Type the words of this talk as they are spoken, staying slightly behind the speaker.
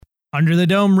Under the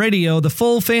Dome Radio, the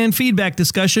full fan feedback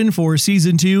discussion for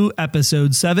Season 2,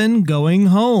 Episode 7, Going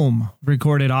Home,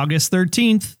 recorded August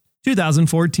 13th,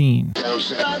 2014.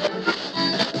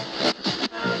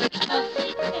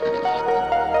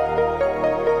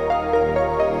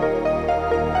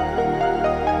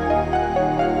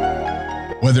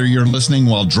 Whether you're listening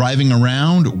while driving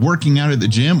around, working out at the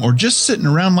gym, or just sitting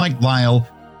around like Lyle,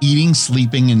 eating,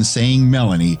 sleeping, and saying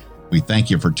Melanie, we thank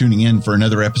you for tuning in for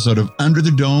another episode of Under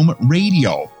the Dome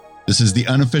Radio. This is the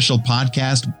unofficial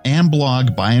podcast and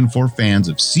blog by and for fans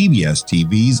of CBS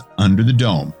TV's Under the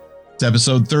Dome. It's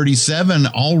episode 37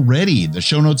 already. The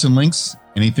show notes and links,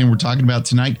 anything we're talking about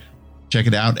tonight, check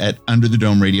it out at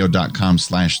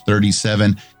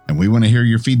underthedomeradio.com/37. And we want to hear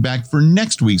your feedback for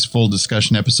next week's full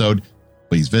discussion episode.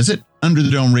 Please visit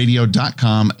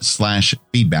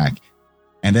underthedomeradio.com/feedback.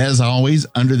 And as always,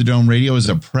 Under the Dome Radio is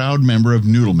a proud member of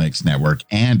Noodle Mix Network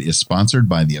and is sponsored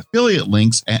by the affiliate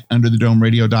links at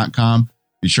underthedomeradio.com.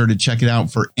 Be sure to check it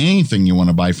out for anything you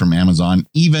want to buy from Amazon,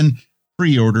 even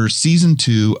pre-order Season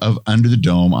 2 of Under the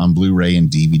Dome on Blu-ray and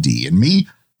DVD. And me,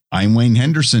 I'm Wayne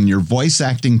Henderson, your voice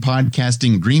acting,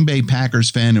 podcasting, Green Bay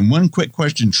Packers fan. And one quick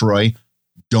question, Troy.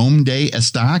 Dome de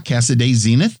esta, Casa de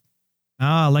Zenith?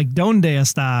 Like Donde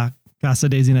está Casa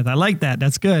de Zenith. I like that.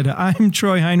 That's good. I'm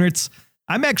Troy Heinrichs.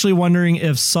 I'm actually wondering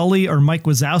if Sully or Mike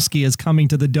Wazowski is coming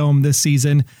to the Dome this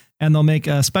season, and they'll make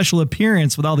a special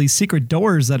appearance with all these secret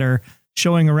doors that are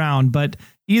showing around. But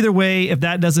either way, if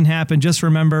that doesn't happen, just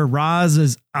remember Roz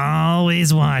is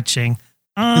always watching,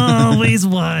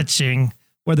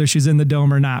 whether she's in the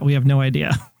Dome or not. We have no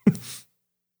idea.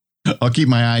 I'll keep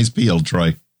my eyes peeled,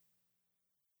 Troy.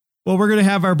 Well, we're going to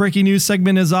have our breaking news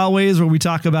segment as always, where we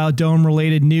talk about Dome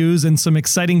related news and some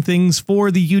exciting things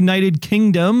for the United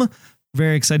Kingdom.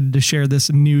 Very excited to share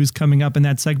this news coming up in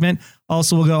that segment.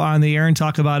 Also, we'll go on the air and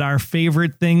talk about our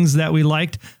favorite things that we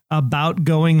liked about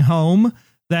going home.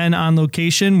 Then on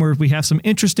location, where we have some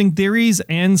interesting theories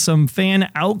and some fan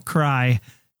outcry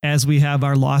as we have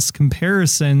our lost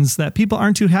comparisons that people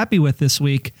aren't too happy with this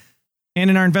week. And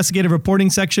in our investigative reporting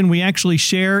section, we actually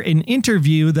share an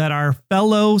interview that our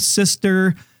fellow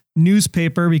sister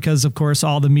newspaper, because of course,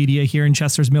 all the media here in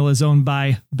Chester's Mill is owned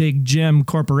by Big Jim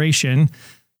Corporation.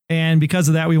 And because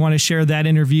of that, we want to share that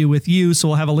interview with you. So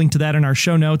we'll have a link to that in our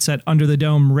show notes at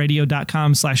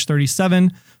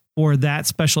underthedomeradio.com/37 for that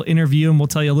special interview. And we'll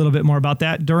tell you a little bit more about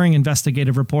that during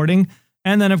investigative reporting.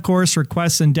 And then, of course,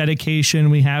 requests and dedication.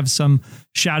 We have some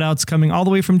shout outs coming all the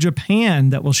way from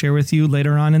Japan that we'll share with you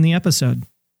later on in the episode.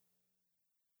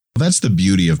 Well, that's the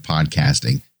beauty of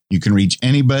podcasting. You can reach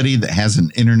anybody that has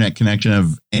an internet connection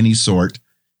of any sort.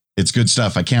 It's good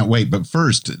stuff. I can't wait. But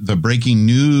first, the breaking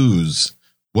news.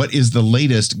 What is the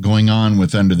latest going on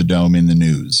with Under the Dome in the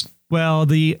news? Well,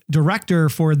 the director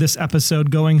for this episode,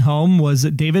 Going Home, was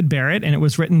David Barrett, and it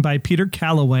was written by Peter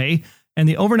Calloway. And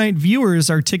the overnight viewers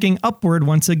are ticking upward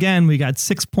once again. We got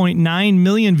 6.9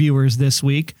 million viewers this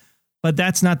week, but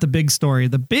that's not the big story.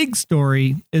 The big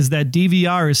story is that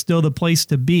DVR is still the place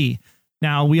to be.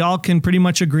 Now, we all can pretty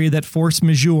much agree that Force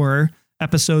Majeure,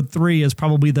 episode 3, is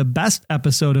probably the best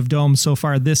episode of Dome so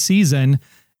far this season.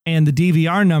 And the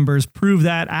DVR numbers prove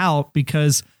that out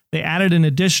because they added an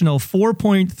additional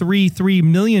 4.33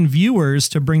 million viewers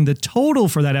to bring the total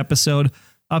for that episode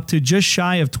up to just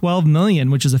shy of 12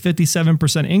 million, which is a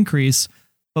 57% increase.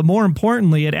 But more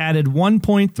importantly, it added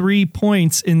 1.3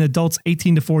 points in adults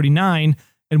 18 to 49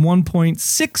 and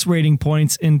 1.6 rating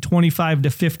points in 25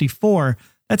 to 54.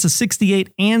 That's a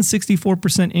 68 and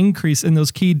 64% increase in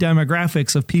those key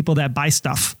demographics of people that buy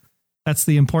stuff. That's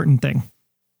the important thing.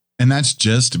 And that's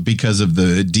just because of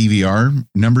the DVR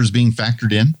numbers being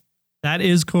factored in? That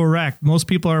is correct. Most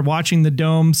people are watching the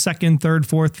Dome second, third,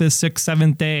 fourth, fifth, sixth,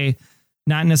 seventh day,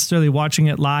 not necessarily watching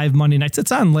it live Monday nights.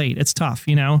 It's on late. It's tough,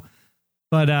 you know.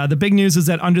 But the big news is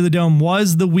that Under the Dome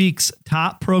was the week's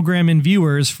top program in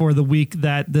viewers for the week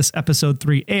that this episode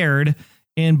 3 aired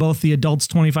in both the adults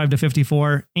 25 to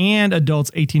 54 and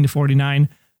adults 18 to 49.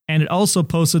 And it also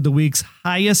posted the week's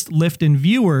highest lift in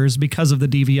viewers because of the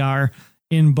DVR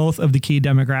in both of the key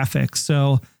demographics.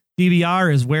 So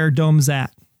DVR is where Dome's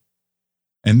at.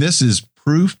 And this is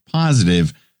proof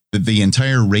positive that the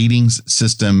entire ratings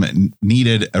system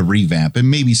needed a revamp and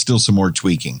maybe still some more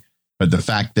tweaking. But the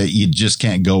fact that you just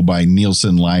can't go by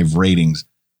Nielsen live ratings,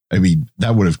 I mean,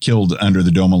 that would have killed Under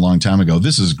the Dome a long time ago.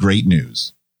 This is great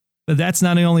news. But that's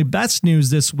not the only best news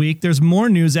this week. There's more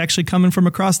news actually coming from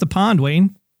across the pond,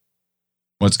 Wayne.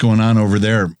 What's going on over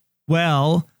there?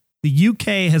 Well, the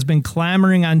UK has been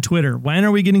clamoring on Twitter. When are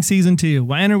we getting season 2?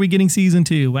 When are we getting season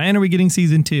 2? When are we getting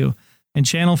season 2? And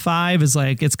Channel 5 is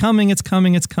like, it's coming, it's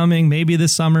coming, it's coming. Maybe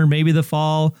this summer, maybe the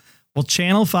fall. Well,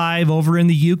 Channel 5 over in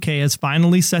the UK has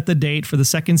finally set the date for the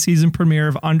second season premiere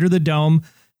of Under the Dome.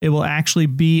 It will actually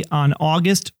be on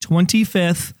August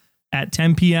 25th at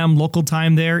 10 p.m. local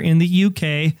time there in the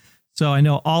UK. So I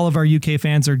know all of our UK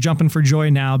fans are jumping for joy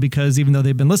now because even though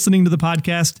they've been listening to the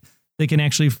podcast, they can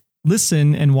actually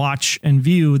listen and watch and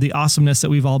view the awesomeness that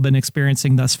we've all been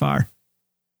experiencing thus far.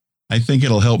 I think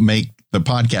it'll help make the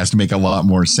podcast make a lot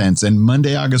more sense. And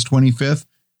Monday, August 25th,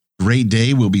 great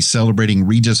day. We'll be celebrating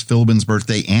Regis Philbin's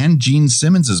birthday and Gene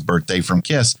Simmons' birthday from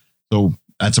KISS. So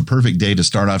that's a perfect day to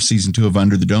start off season 2 of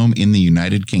Under the Dome in the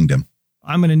United Kingdom.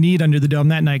 I'm going to need Under the Dome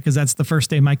that night because that's the first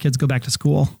day my kids go back to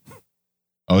school.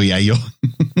 Oh, yeah.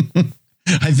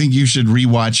 I think you should do a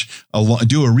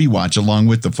rewatch along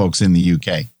with the folks in the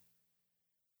UK.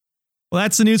 Well,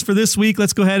 that's the news for this week.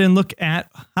 Let's go ahead and look at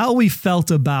how we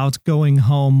felt about going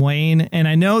home, Wayne. And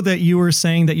I know that you were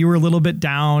saying that you were a little bit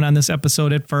down on this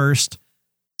episode at first.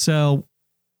 So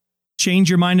change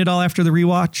your mind at all after the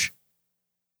rewatch?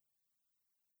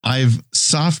 I've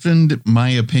softened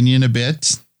my opinion a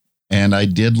bit, and I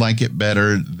did like it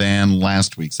better than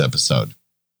last week's episode.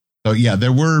 So, yeah,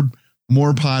 there were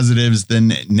more positives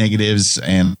than negatives.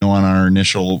 And on our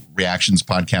initial reactions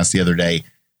podcast the other day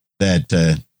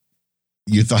that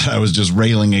you thought I was just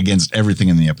railing against everything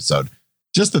in the episode,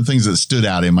 just the things that stood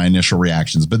out in my initial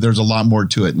reactions. But there's a lot more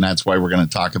to it. And that's why we're going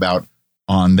to talk about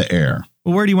on the air.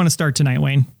 Well, where do you want to start tonight,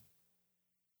 Wayne?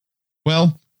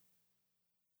 Well,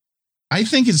 I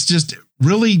think it's just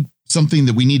really something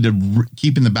that we need to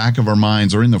keep in the back of our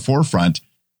minds or in the forefront.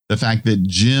 The fact that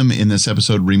Jim in this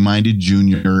episode reminded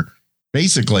Junior,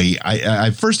 basically,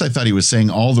 I first I thought he was saying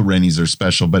all the Rennies are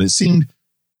special, but it seemed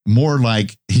more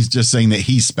like he's just saying that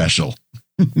he's special.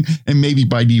 And maybe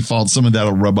by default, some of that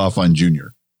will rub off on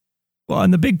Junior. Well,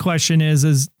 and the big question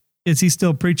is he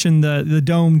still preaching the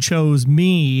Dome chose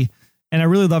me? And I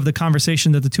really love the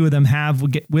conversation that the two of them have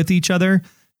with each other.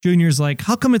 Junior's like,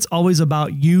 how come it's always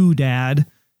about you, Dad?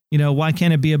 You know, why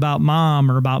can't it be about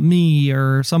Mom or about me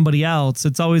or somebody else?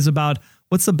 It's always about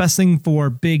what's the best thing for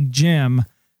Big Jim.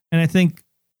 And I think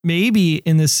maybe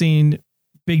in this scene,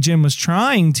 Big Jim was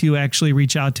trying to actually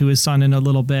reach out to his son in a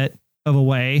little bit of a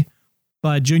way,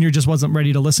 but Junior just wasn't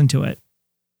ready to listen to it.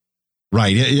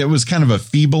 Right. It was kind of a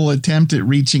feeble attempt at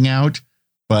reaching out,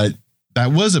 but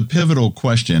that was a pivotal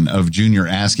question of Junior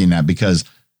asking that, because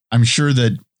I'm sure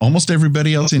that almost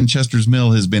everybody else in Chester's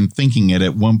Mill has been thinking it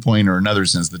at one point or another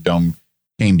since the dome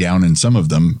came down, and some of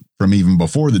them from even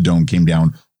before the dome came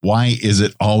down. Why is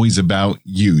it always about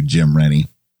you, Jim Rennie?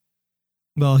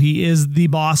 Well, he is the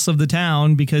boss of the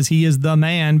town because he is the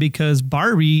man, because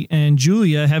Barbie and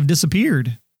Julia have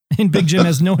disappeared and Big Jim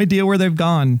has no idea where they've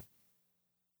gone.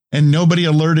 And nobody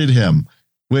alerted him,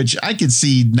 which I could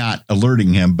see not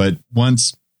alerting him. But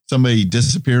once somebody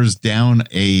disappears down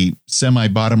a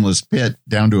semi-bottomless pit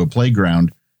down to a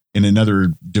playground in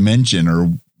another dimension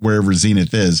or wherever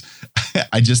Zenith is,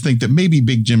 I just think that maybe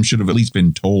Big Jim should have at least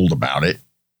been told about it.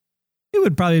 It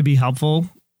would probably be helpful,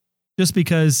 just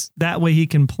because that way he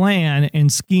can plan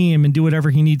and scheme and do whatever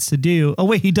he needs to do. Oh,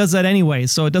 wait, he does that anyway,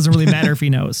 so it doesn't really matter if he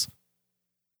knows.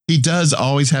 He does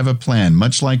always have a plan,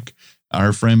 much like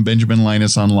our friend Benjamin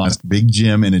Linus on Lost. Big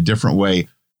Jim, in a different way,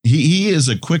 he is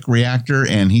a quick reactor,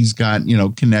 and he's got,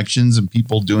 connections and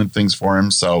people doing things for him.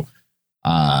 So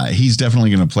he's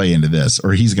definitely going to play into this,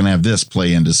 or he's going to have this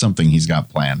play into something he's got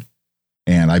planned.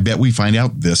 And I bet we find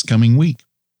out this coming week.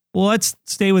 Well, let's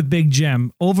stay with Big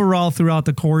Jim. Overall, throughout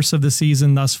the course of the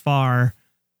season thus far,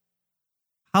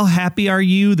 how happy are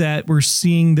you that we're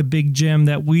seeing the Big Jim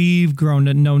that we've grown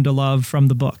to known to love from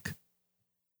the book?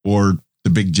 Or the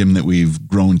Big Jim that we've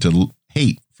grown to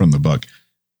hate from the book?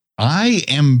 I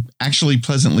am actually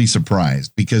pleasantly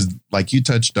surprised because, like you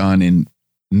touched on in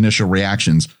initial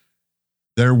reactions,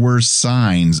 there were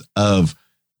signs of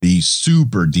the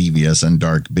super devious and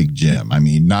dark Big Jim. I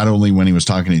mean, not only when he was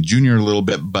talking to Junior a little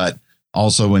bit, but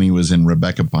also when he was in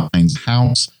Rebecca Pine's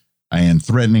house and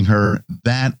threatening her.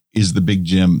 That is the Big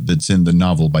Jim that's in the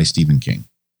novel by Stephen King.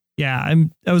 Yeah,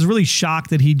 I was really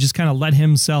shocked that he just kind of let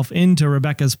himself into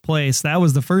Rebecca's place. That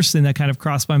was the first thing that kind of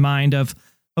crossed my mind of,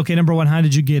 okay, number one, how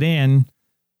did you get in?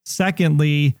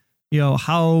 Secondly,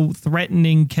 how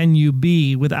threatening can you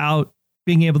be without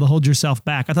being able to hold yourself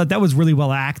back? I thought that was really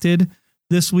well acted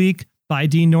this week by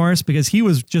Dean Norris, because he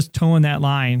was just towing that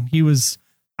line.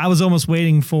 I was almost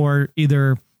waiting for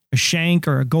either a shank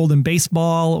or a golden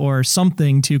baseball or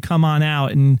something to come on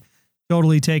out and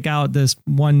totally take out this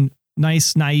one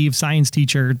nice, naive science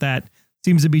teacher that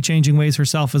seems to be changing ways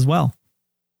herself as well.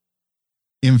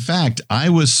 In fact, I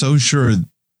was so sure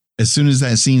as soon as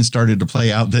that scene started to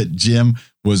play out that Jim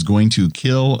was going to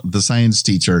kill the science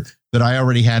teacher that I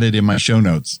already had it in my show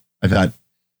notes. I thought,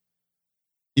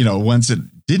 once it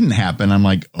didn't happen, I'm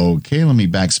like, okay, let me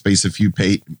backspace a few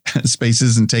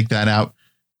spaces and take that out.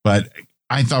 But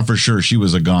I thought for sure she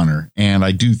was a goner. And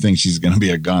I do think she's going to be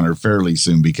a goner fairly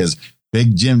soon because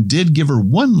Big Jim did give her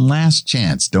one last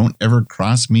chance. Don't ever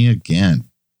cross me again.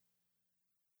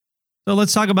 So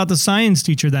let's talk about the science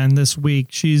teacher then this week.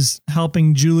 She's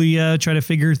helping Julia try to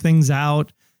figure things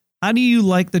out. How do you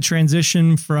like the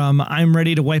transition from I'm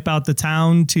ready to wipe out the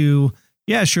town to,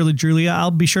 yeah, surely, Julia,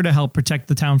 I'll be sure to help protect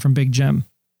the town from Big Jim?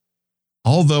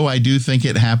 Although I do think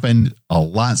it happened a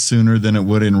lot sooner than it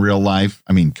would in real life.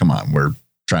 I mean, come on, we're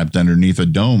trapped underneath a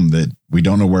dome that we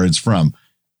don't know where it's from.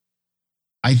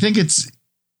 I think it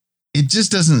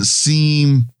just doesn't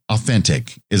seem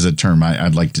authentic is a term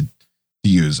I'd like to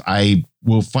use. I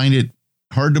will find it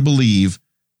hard to believe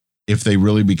if they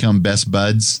really become best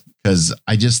buds, because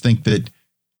I just think that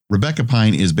Rebecca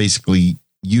Pine is basically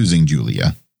using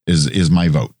Julia is my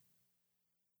vote.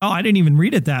 Oh, I didn't even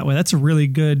read it that way. That's a really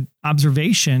good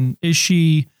observation. Is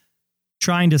she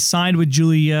trying to side with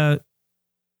Julia,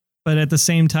 but at the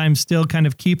same time still kind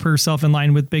of keep herself in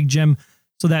line with Big Jim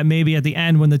so that maybe at the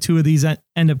end when the two of these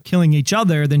end up killing each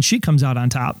other, then she comes out on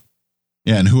top?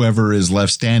 Yeah, and whoever is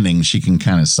left standing, she can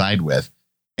kind of side with.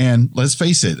 And let's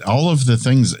face it, all of the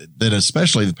things that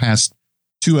especially the past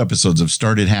 2 episodes have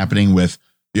started happening with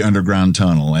the underground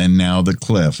tunnel and now the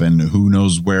cliff and who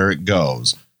knows where it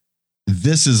goes.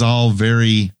 This is all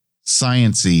very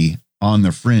science-y, on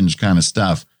the fringe kind of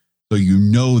stuff. So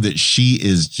that she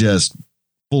is just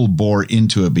full bore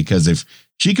into it, because if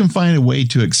she can find a way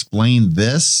to explain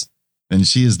this, then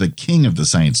she is the king of the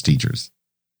science teachers.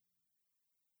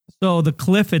 So the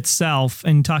cliff itself,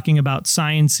 and talking about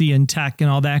science-y and tech and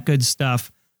all that good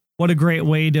stuff, what a great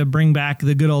way to bring back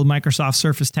the good old Microsoft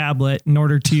Surface tablet in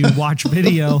order to watch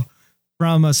video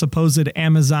from a supposed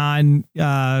Amazon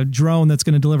drone that's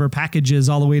going to deliver packages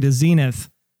all the way to Zenith.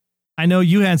 I know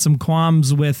you had some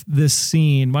qualms with this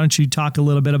scene. Why don't you talk a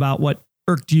little bit about what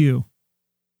irked you?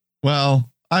 Well,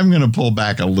 I'm going to pull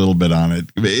back a little bit on it.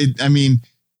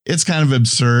 It's kind of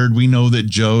absurd. We know that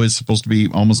Joe is supposed to be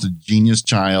almost a genius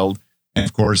child. And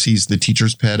of course, he's the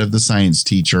teacher's pet of the science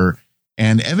teacher.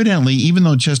 And evidently, even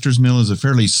though Chester's Mill is a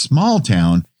fairly small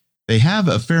town, they have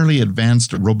a fairly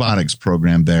advanced robotics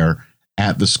program there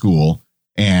at the school.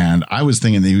 And I was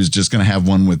thinking that he was just going to have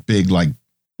one with big, like,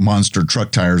 monster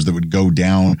truck tires that would go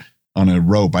down on a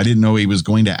rope. I didn't know he was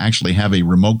going to actually have a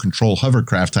remote control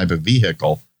hovercraft type of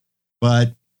vehicle.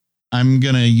 But I'm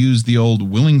going to use the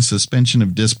old willing suspension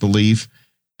of disbelief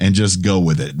and just go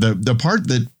with it. The part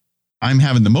that I'm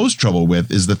having the most trouble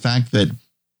with is the fact that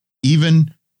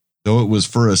even though it was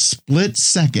for a split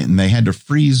second and they had to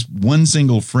freeze one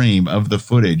single frame of the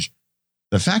footage,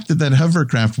 the fact that that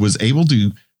hovercraft was able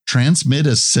to transmit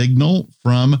a signal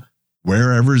from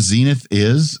wherever Zenith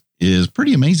is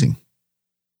pretty amazing.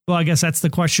 Well, I guess that's the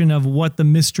question of what the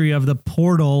mystery of the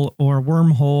portal or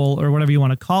wormhole or whatever you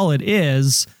want to call it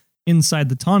is inside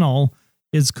the tunnel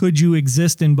is, could you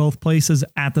exist in both places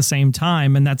at the same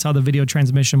time? And that's how the video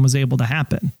transmission was able to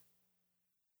happen.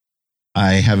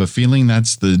 I have a feeling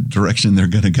that's the direction they're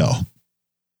going to go.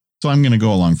 So I'm going to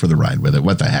go along for the ride with it.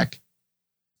 What the heck?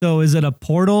 So is it a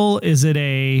portal? Is it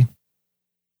a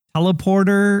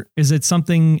teleporter? Is it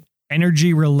something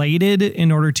energy related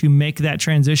in order to make that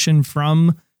transition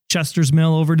from Chester's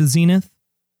Mill over to Zenith?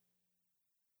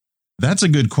 That's a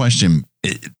good question.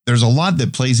 There's a lot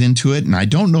that plays into it, and I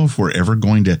don't know if we're ever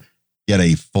going to get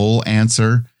a full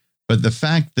answer. But the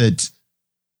fact that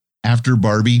after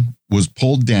Barbie was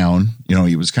pulled down,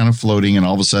 he was kind of floating, and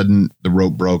all of a sudden the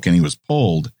rope broke and he was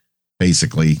pulled,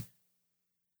 basically.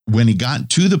 When he got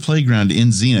to the playground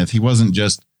in Zenith, he wasn't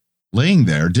just laying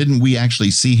there. Didn't we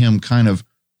actually see him kind of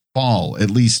fall at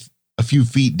least a few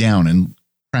feet down and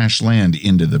crash land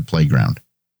into the playground?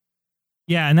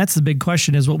 Yeah, and that's the big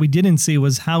question, is what we didn't see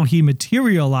was how he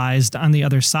materialized on the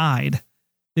other side.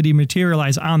 Did he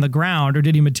materialize on the ground, or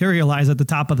did he materialize at the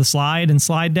top of the slide and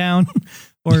slide down?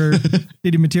 Or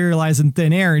did he materialize in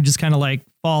thin air and just kind of like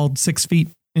fall 6 feet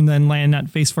and then land not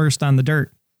face first on the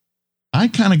dirt? I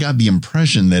kind of got the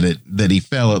impression that he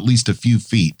fell at least a few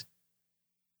feet.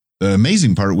 The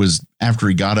amazing part was after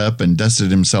he got up and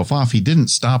dusted himself off, he didn't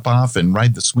stop off and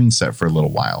ride the swing set for a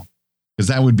little while, because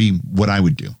that would be what I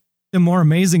would do. The more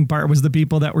amazing part was the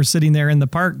people that were sitting there in the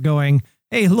park going,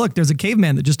 hey, look, there's a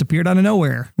caveman that just appeared out of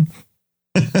nowhere.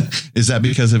 Is that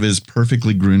because of his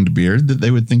perfectly groomed beard that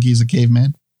they would think he's a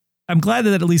caveman? I'm glad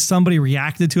that at least somebody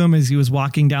reacted to him as he was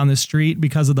walking down the street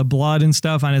because of the blood and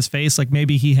stuff on his face. Like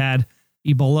maybe he had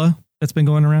Ebola that's been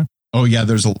going around. Oh, yeah,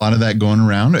 there's a lot of that going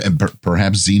around. And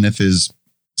perhaps Zenith is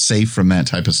safe from that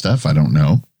type of stuff. I don't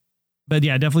know. But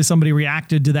yeah, definitely somebody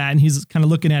reacted to that, and he's kind of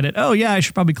looking at it. Oh yeah, I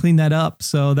should probably clean that up.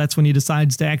 So that's when he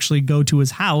decides to actually go to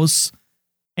his house.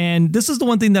 And this is the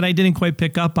one thing that I didn't quite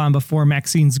pick up on before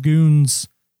Maxine's goons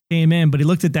came in, but he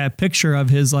looked at that picture of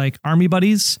his like army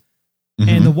buddies,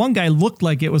 and the one guy looked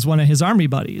like it was one of his army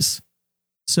buddies.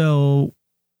 So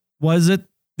was it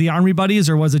the army buddies,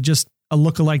 or was it just a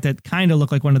lookalike that kind of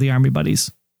looked like one of the army buddies?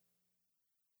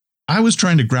 I was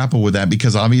trying to grapple with that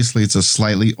because obviously it's a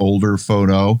slightly older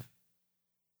photo.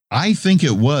 I think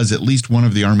it was at least one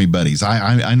of the army buddies.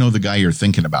 I know the guy you're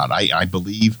thinking about. I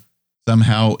believe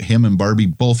somehow him and Barbie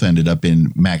both ended up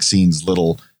in Maxine's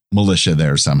little militia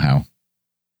there somehow.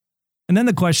 And then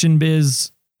the question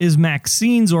is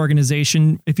Maxine's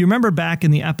organization, if you remember back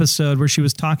in the episode where she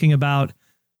was talking about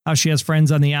how she has friends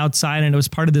on the outside and it was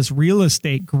part of this real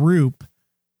estate group,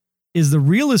 is the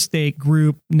real estate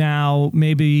group now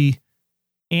maybe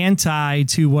anti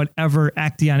to whatever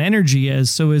Acteon Energy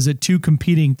is? So is it two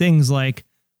competing things like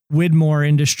Widmore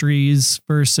Industries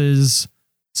versus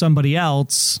somebody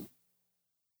else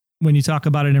when you talk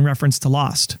about it in reference to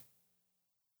Lost?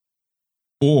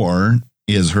 Or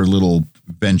is her little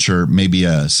venture maybe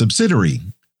a subsidiary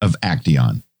of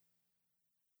Acteon?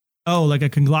 Oh, like a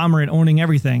conglomerate owning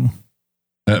everything.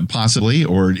 Possibly,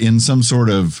 or in some sort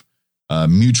of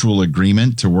mutual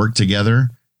agreement to work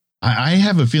together. I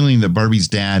have a feeling that Barbie's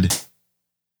dad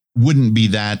wouldn't be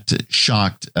that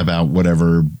shocked about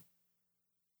whatever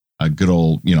a good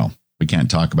old, we can't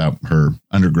talk about her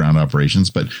underground operations,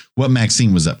 but what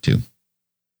Maxine was up to.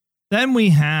 Then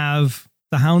we have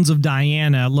the Hounds of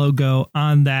Diana logo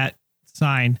on that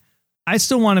sign. I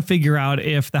still want to figure out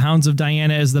if the Hounds of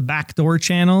Diana is the backdoor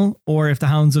channel or if the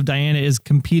Hounds of Diana is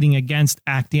competing against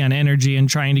Acteon Energy and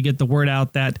trying to get the word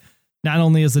out that not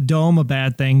only is the dome a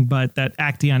bad thing, but that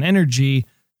Acteon Energy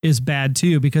is bad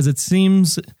too, because it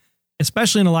seems,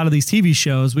 especially in a lot of these TV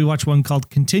shows, we watch one called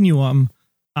Continuum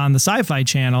on the Sci-Fi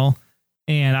Channel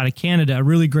and out of Canada, a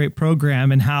really great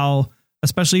program, and how,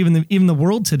 especially even the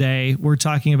world today, we're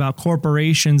talking about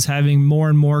corporations having more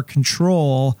and more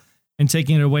control and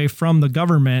taking it away from the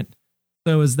government.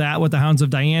 So is that what the Hounds of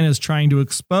Diana is trying to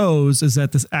expose, is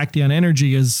that this Acteon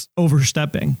Energy is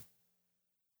overstepping?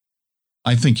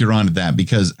 I think you're onto that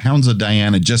because Hounds of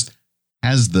Diana just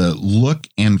has the look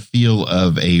and feel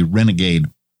of a renegade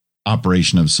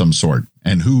operation of some sort.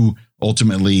 And who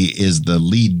ultimately is the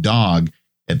lead dog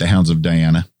at the Hounds of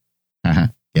Diana?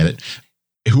 Get it?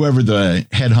 Whoever the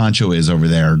head honcho is over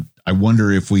there, I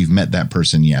wonder if we've met that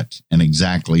person yet and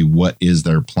exactly what is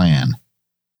their plan.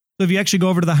 So if you actually go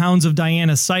over to the Hounds of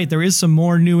Diana site, there is some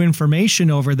more new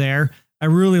information over there. I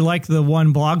really like the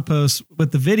one blog post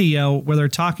with the video where they're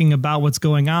talking about what's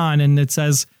going on. And it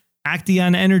says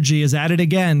Acteon Energy is at it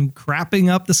again, crapping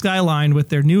up the skyline with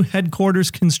their new headquarters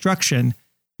construction.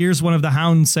 Here's one of the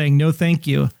Hounds saying, no, thank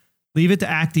you. Leave it to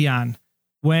Acteon.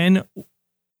 When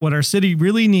what our city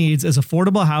really needs is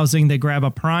affordable housing, they grab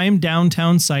a prime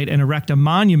downtown site and erect a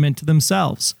monument to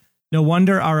themselves. No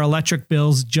wonder our electric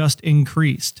bills just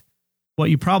increased. What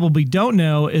you probably don't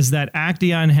know is that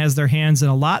Acteon has their hands in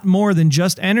a lot more than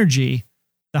just energy.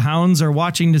 The Hounds are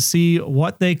watching to see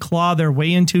what they claw their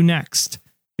way into next.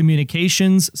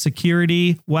 Communications,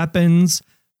 security, weapons,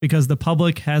 because the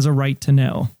public has a right to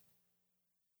know.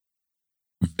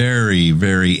 Very,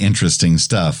 very interesting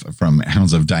stuff from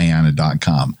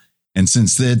houndsofdiana.com. And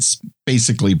since it's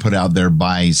basically put out there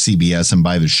by CBS and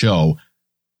by the show,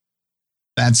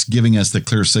 that's giving us the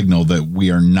clear signal that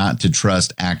we are not to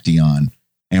trust Acteon.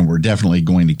 And we're definitely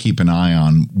going to keep an eye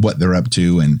on what they're up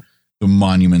to and the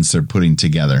monuments they're putting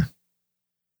together.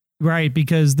 Right,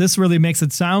 because this really makes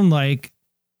it sound like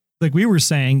we were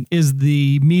saying, is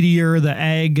the meteor, the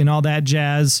egg, and all that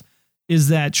jazz, is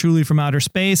that truly from outer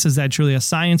space? Is that truly a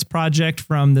science project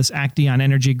from this Acteon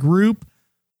Energy group?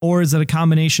 Or is it a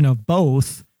combination of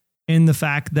both, in the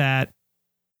fact that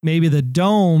maybe the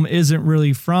dome isn't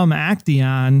really from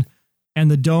Acteon and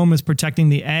the dome is protecting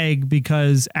the egg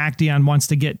because Acteon wants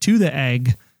to get to the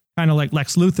egg, kind of like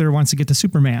Lex Luthor wants to get to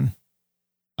Superman.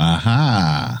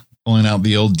 Aha. Pulling out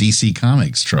the old DC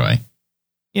comics, Troy.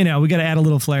 We got to add a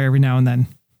little flair every now and then.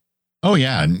 Oh,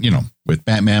 yeah. And, with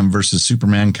Batman versus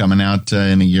Superman coming out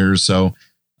in a year or so,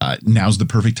 now's the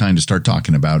perfect time to start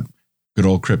talking about good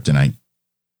old kryptonite.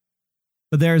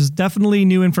 But there's definitely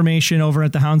new information over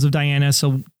at the Hounds of Diana.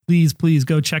 So please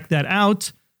go check that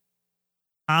out.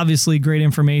 Obviously, great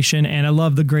information. And I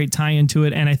love the great tie into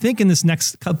it. And I think in this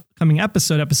next coming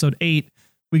episode 8,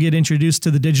 we get introduced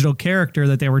to the digital character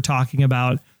that they were talking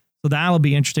about. So that'll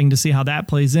be interesting to see how that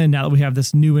plays in now that we have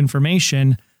this new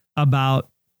information about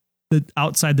the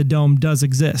outside the dome does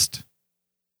exist.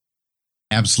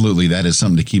 Absolutely. That is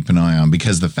something to keep an eye on,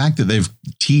 because the fact that they've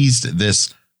teased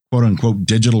this quote unquote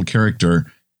digital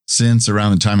character since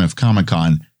around the time of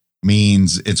Comic-Con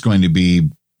means it's going to be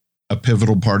a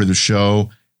pivotal part of the show.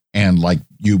 And like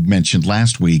you mentioned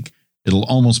last week, it'll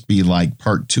almost be like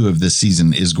part 2 of this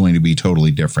season is going to be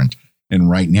totally different. And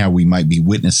right now we might be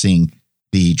witnessing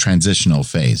the transitional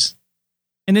phase.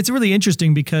 And it's really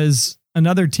interesting because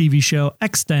another TV show,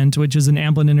 Extant, which is an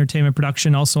Amblin Entertainment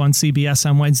production, also on CBS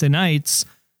on Wednesday nights,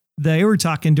 they were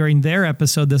talking during their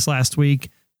episode this last week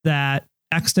that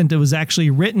Extant, it was actually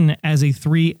written as a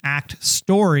 3-act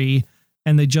story,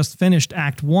 and they just finished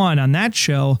Act 1 on that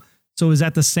show. So is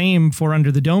that the same for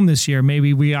Under the Dome this year?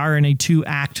 Maybe we are in a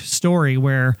 2-act story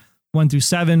where 1 through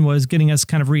 7 was getting us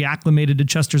kind of reacclimated to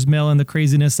Chester's Mill and the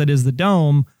craziness that is the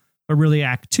Dome. But really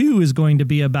Act 2 is going to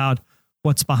be about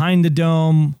what's behind the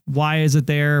Dome, why is it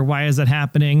there, why is it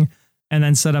happening, and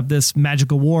then set up this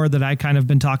magical war that I kind of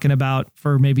been talking about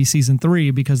for maybe season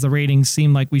 3, because the ratings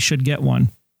seem like we should get one.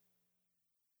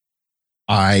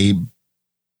 I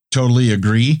totally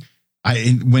agree.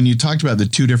 When you talked about the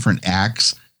 2 different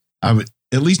acts, at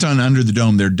least on Under the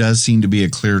Dome, there does seem to be a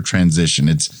clear transition.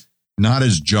 It's not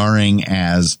as jarring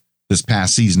as this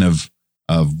past season of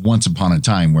Once Upon a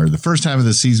Time, where the first half of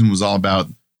the season was all about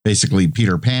basically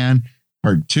Peter Pan.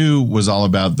 Part 2 was all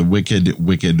about the wicked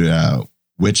Witch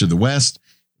of the West,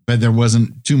 but there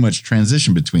wasn't too much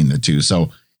transition between the two.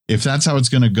 So if that's how it's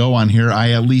going to go on here,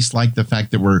 I at least like the fact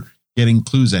that we're getting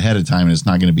clues ahead of time and it's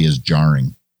not going to be as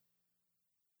jarring.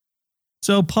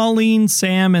 So Pauline,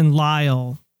 Sam, and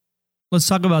Lyle, let's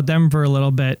talk about them for a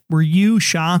little bit. Were you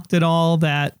shocked at all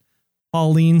that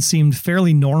Pauline seemed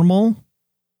fairly normal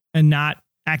and not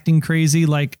acting crazy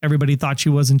like everybody thought she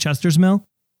was in Chester's Mill?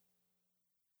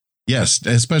 Yes,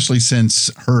 especially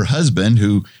since her husband,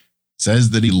 who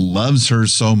says that he loves her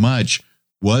so much,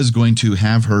 was going to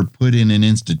have her put in an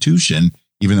institution,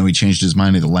 even though he changed his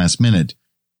mind at the last minute.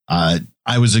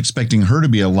 I was expecting her to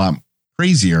be a lot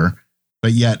crazier,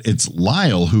 but yet it's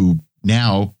Lyle who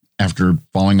now, after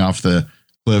falling off the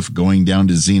cliff, going down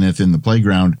to Zenith in the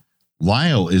playground,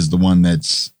 Lyle is the one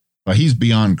he's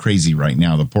beyond crazy right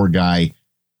now. The poor guy.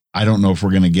 I don't know if we're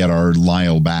going to get our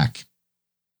Lyle back.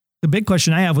 The big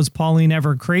question I have, was Pauline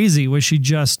ever crazy? Was she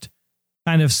just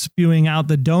kind of spewing out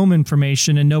the Dome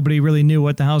information and nobody really knew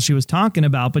what the hell she was talking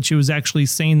about, but she was actually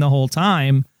sane the whole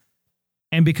time?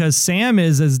 And because Sam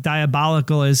is as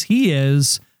diabolical as he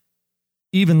is,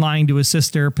 even lying to his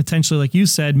sister, potentially, like you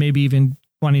said, maybe even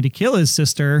wanting to kill his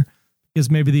sister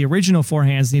because maybe the original 4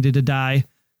 hands needed to die.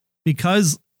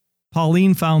 Because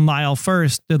Pauline found Lyle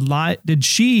first, did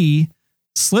she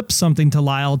slip something to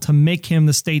Lyle to make him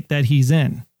the state that he's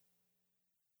in?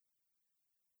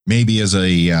 Maybe as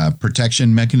a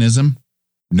protection mechanism,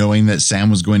 knowing that Sam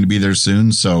was going to be there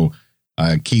soon. So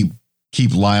keep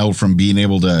Lyle from being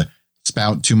able to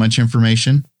spout too much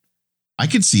information. I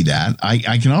could see that.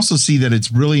 I can also see that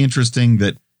it's really interesting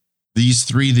that these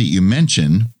 3 that you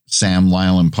mentioned, Sam,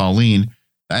 Lyle, and Pauline,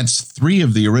 that's 3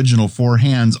 of the original 4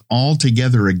 hands all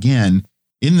together again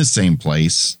in the same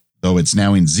place, though it's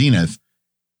now in Zenith.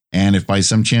 And if by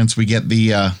some chance we get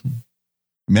the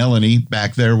Melanie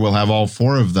back there, we'll have all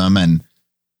 4 of them. And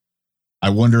I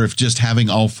wonder if just having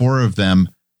all 4 of them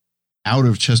out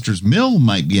of Chester's Mill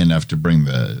might be enough to bring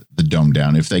the Dome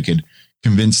down, if they could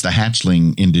convince the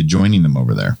hatchling into joining them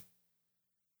over there.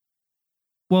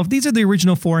 Well, if these are the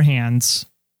original 4 hands,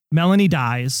 Melanie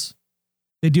dies.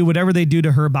 They do whatever they do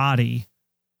to her body.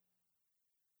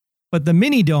 But the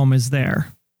mini Dome is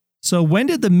there. So when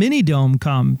did the mini Dome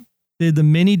come? Did the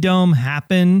mini Dome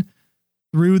happen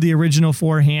through the original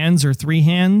 4 hands or 3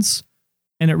 hands,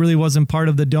 and it really wasn't part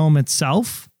of the Dome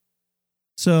itself?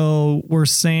 So were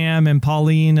Sam and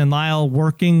Pauline and Lyle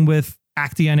working with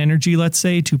Acteon Energy, let's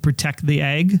say, to protect the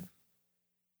egg?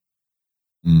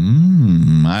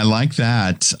 I like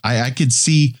that. I could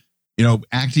see,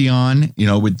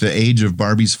 Acteon, with the age of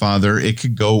Barbie's father, it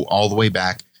could go all the way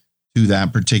back to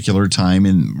that particular time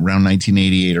in around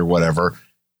 1988 or whatever,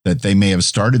 that they may have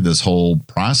started this whole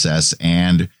process.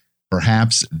 And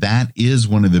perhaps that is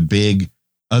one of the big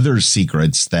other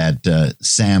secrets that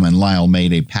Sam and Lyle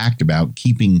made a pact about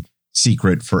keeping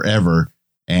secret forever.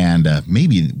 And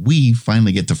maybe we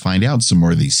finally get to find out some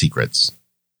more of these secrets.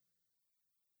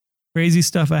 Crazy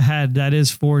stuff ahead, that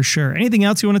is for sure. Anything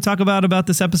else you want to talk about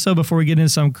this episode before we get into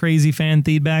some crazy fan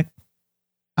feedback?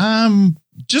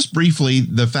 Just briefly,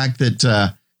 the fact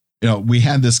that we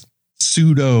had this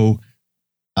pseudo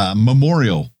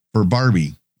memorial for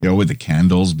Barbie, with the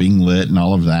candles being lit and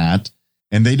all of that,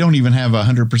 and they don't even have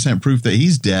 100% proof that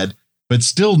he's dead, but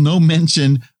still no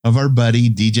mention of our buddy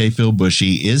DJ Phil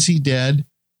Bushy. Is he dead?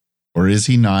 Or is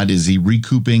he not? Is he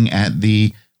recouping at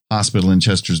the hospital in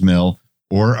Chester's Mill?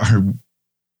 Or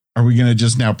are we going to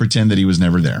just now pretend that he was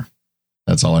never there?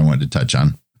 That's all I wanted to touch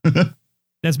on.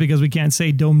 That's because we can't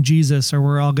say Dome Jesus or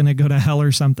we're all going to go to hell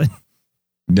or something.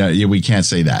 No, yeah, we can't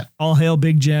say that. All hail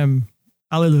Big Jim.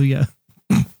 Hallelujah.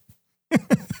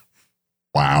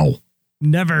 Wow.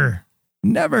 Never.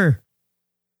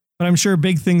 But I'm sure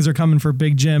big things are coming for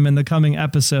Big Jim in the coming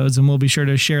episodes, and we'll be sure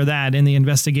to share that in the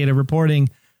investigative reporting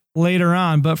later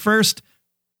on. But first,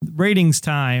 ratings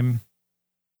time.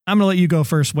 I'm going to let you go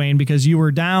first, Wayne, because you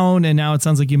were down and now it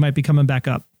sounds like you might be coming back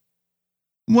up.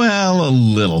 Well, a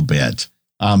little bit.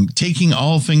 Taking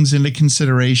all things into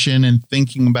consideration and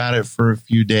thinking about it for a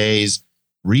few days,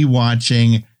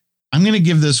 rewatching, I'm going to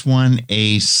give this one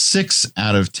a 6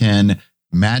 out of 10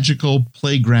 magical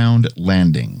playground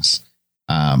landings.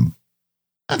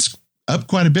 That's up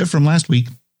quite a bit from last week.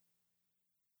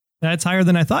 That's higher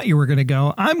than I thought you were going to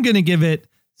go. I'm going to give it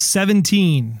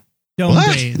 17 dome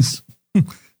days.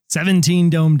 17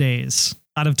 dome days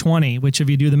out of 20, which if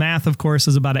you do the math, of course,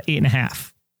 is about an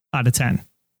 8.5 out of 10.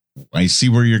 I see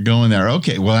where you're going there.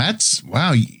 Okay. Well,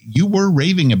 wow. You were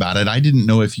raving about it. I didn't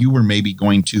know if you were maybe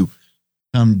going to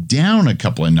come down a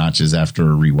couple of notches after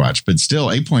a rewatch, but still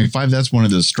 8.5. That's one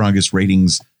of the strongest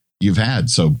ratings you've had.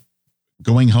 So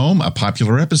going home, a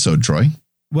popular episode, Troy.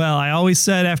 Well, I always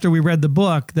said after we read the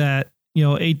book that,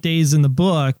 8 days in the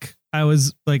book, I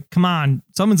was like, come on,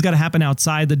 something's got to happen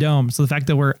outside the dome. So the fact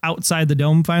that we're outside the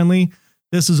dome finally,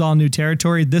 this is all new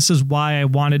territory. This is why I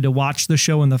wanted to watch the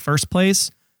show in the first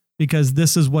place, because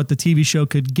this is what the TV show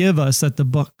could give us that the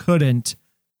book couldn't.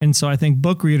 And so I think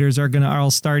book readers are going to all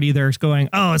start either going,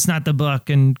 oh, it's not the book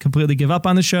and completely give up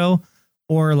on the show.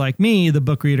 Or like me, the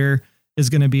book reader is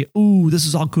going to be, ooh, this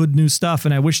is all good new stuff.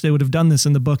 And I wish they would have done this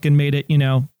in the book and made it,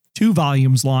 2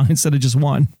 volumes long instead of just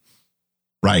 1.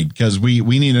 Right. Because we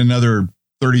need another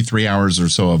 33 hours or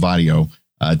so of audio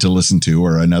to listen to,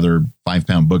 or another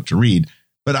 5-pound book to read.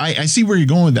 But I see where you're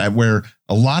going with that, where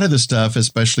a lot of the stuff,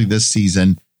 especially this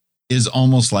season, is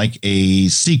almost like a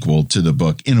sequel to the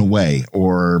book in a way,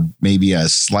 or maybe a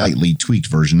slightly tweaked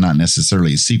version, not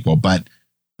necessarily a sequel, but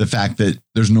the fact that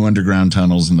there's no underground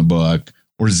tunnels in the book,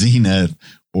 or Zenith,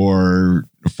 or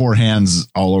 4 hands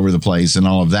all over the place and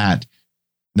all of that,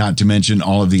 not to mention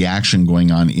all of the action going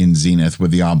on in Zenith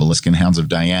with the Obelisk and Hounds of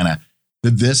Diana,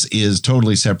 that this is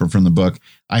totally separate from the book.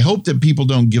 I hope that people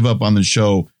don't give up on the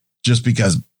show just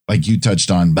because, like you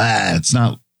touched on, it's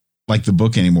not like the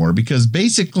book anymore, because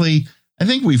basically I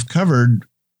think we've covered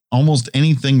almost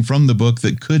anything from the book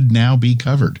that could now be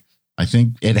covered. I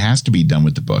think it has to be done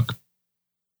with the book.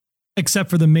 Except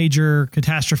for the major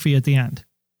catastrophe at the end,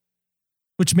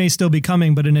 which may still be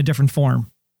coming, but in a different form.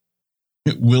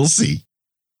 We'll see.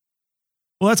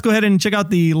 Well, let's go ahead and check out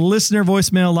the listener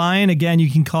voicemail line. Again, you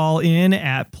can call in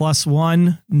at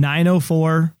 +1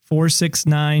 904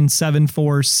 469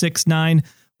 7469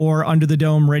 or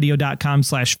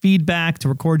underthedomeradio.com/feedback to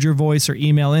record your voice or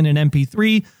email in an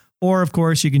MP3. Or, of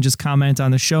course, you can just comment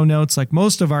on the show notes. Like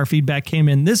most of our feedback came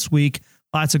in this week.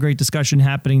 Lots of great discussion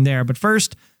happening there. But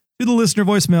first, to the listener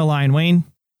voicemail line, Wayne.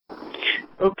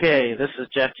 Okay, this is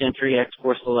Jeff Gentry,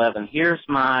 X-Force 11. Here's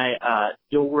my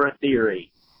door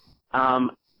theory.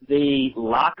 The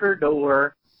locker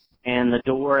door and the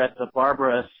door at the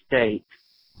Barbara estate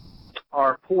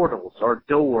are portals or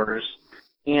doors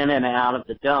in and out of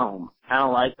the dome, kind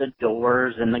of like the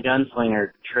doors in the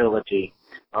Gunslinger trilogy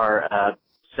or a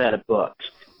set of books.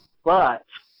 But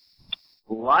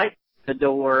like the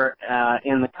door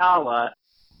in the Kala,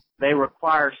 they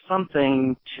require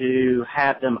something to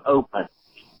have them open.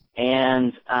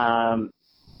 And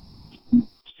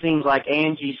seems like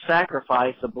Angie's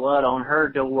sacrifice of blood on her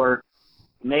door,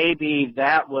 maybe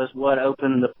that was what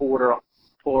opened the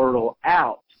portal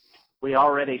out. We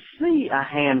already see a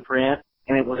handprint,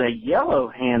 and it was a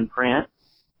yellow handprint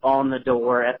on the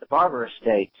door at the Barber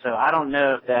estate. So I don't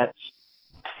know if that's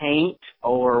paint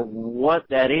or what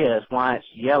that is, why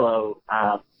it's yellow.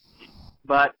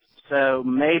 But so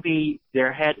maybe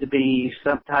there had to be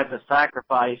some type of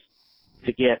sacrifice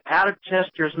to get out of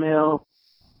Chester's Mill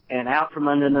and out from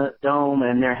under the dome,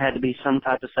 and there had to be some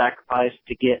type of sacrifice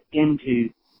to get into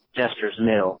Chester's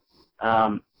Mill.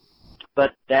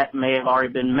 But that may have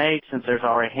already been made since there's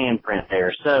already a handprint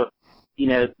there. So,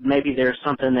 maybe there's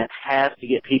something that has to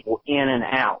get people in and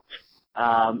out.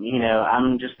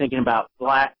 I'm just thinking about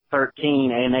Black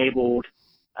 13 enabled,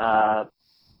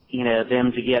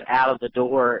 them to get out of the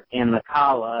door in the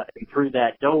Kala and through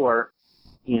that door.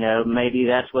 Maybe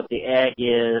that's what the egg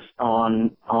is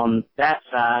on that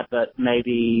side, but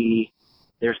maybe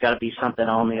there's got to be something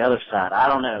on the other side. I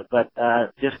don't know, but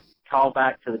just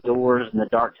callback to the Doors and the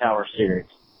Dark Tower series.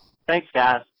 Thanks,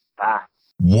 guys. Bye.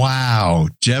 Wow.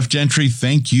 Jeff Gentry,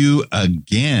 thank you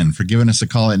again for giving us a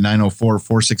call at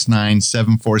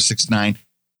 904-469-7469.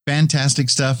 Fantastic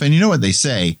stuff. And you know what they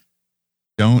say?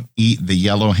 Don't eat the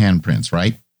yellow handprints,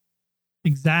 right?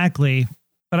 Exactly.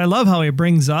 But I love how he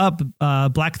brings up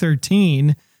Black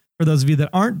 13. For those of you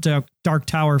that aren't Dark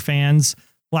Tower fans,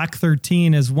 Black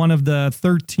 13 is one of the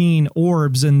 13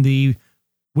 orbs in the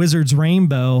Wizard's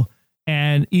Rainbow.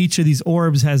 And each of these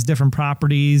orbs has different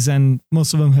properties, and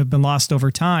most of them have been lost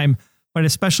over time. But I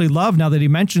especially love, now that he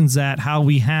mentions that, how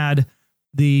we had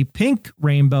the pink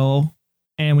rainbow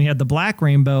and we had the black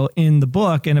rainbow in the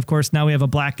book. And of course, now we have a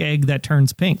black egg that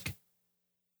turns pink.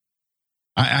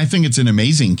 I think it's an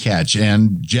amazing catch.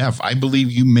 And Jeff, I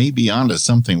believe you may be onto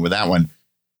something with that one.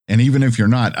 And even if you're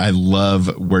not, I love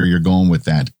where you're going with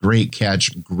that. Great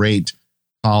catch, great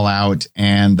call out.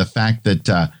 And the fact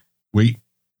that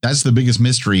that's the biggest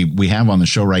mystery we have on the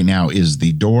show right now is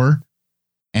the door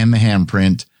and the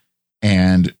handprint.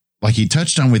 And like he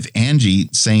touched on with Angie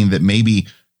saying that maybe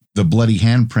the bloody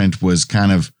handprint was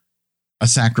kind of a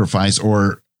sacrifice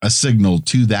or a signal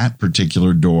to that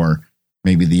particular door.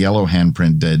 Maybe the yellow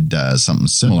handprint did something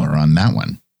similar on that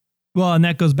one. Well, and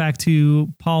that goes back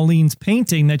to Pauline's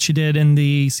painting that she did in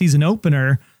the season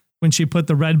opener when she put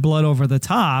the red blood over the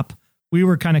top. We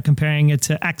were kind of comparing it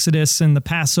to Exodus and the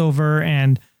Passover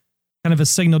and kind of a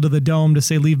signal to the dome to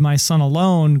say, leave my son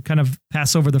alone, kind of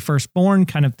Passover the firstborn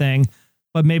kind of thing.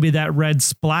 But maybe that red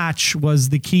splotch was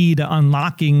the key to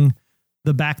unlocking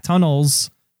the back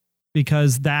tunnels,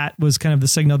 because that was kind of the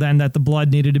signal then that the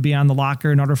blood needed to be on the locker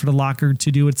in order for the locker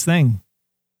to do its thing.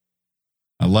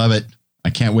 I love it. I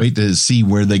can't wait to see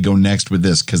where they go next with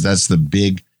this, because that's the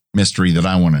big mystery that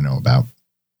I want to know about.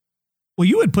 Well,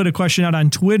 you had put a question out on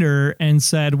Twitter and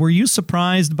said, were you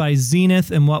surprised by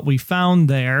Zenith and what we found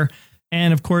there?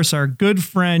 And of course, our good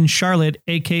friend Charlotte,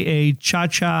 a.k.a.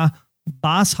 Cha-Cha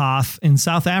Boshoff in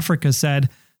South Africa, said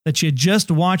that she had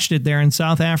just watched it there in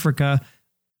South Africa.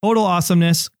 Total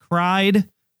awesomeness, cried,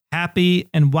 happy,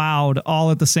 and wowed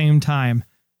all at the same time.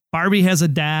 Barbie has a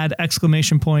dad, !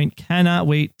 Cannot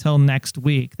wait till next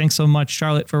week. Thanks so much,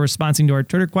 Charlotte, for responding to our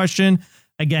Twitter question.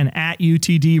 Again, at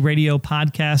UTD Radio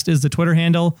Podcast is the Twitter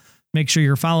handle. Make sure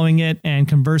you're following it and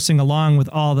conversing along with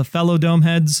all the fellow Dome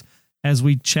heads as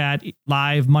we chat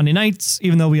live Monday nights,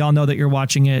 even though we all know that you're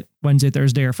watching it Wednesday,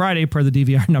 Thursday, or Friday per the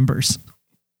DVR numbers.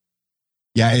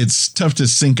 Yeah, it's tough to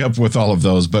sync up with all of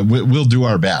those, but we'll do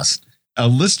our best. A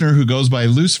listener who goes by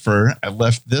Lucifer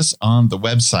left this on the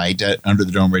website at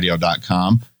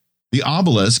underthedomeradio.com. The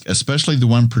obelisk, especially the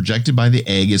one projected by the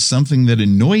egg, is something that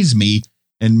annoys me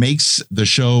and makes the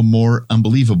show more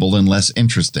unbelievable and less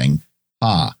interesting.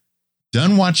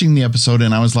 Done watching the episode,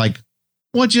 and I was like,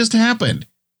 what just happened?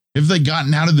 Have they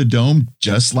gotten out of the dome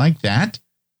just like that?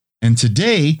 And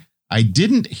today, I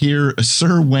didn't hear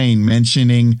Sir Wayne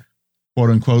mentioning, quote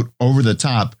unquote, over the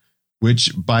top,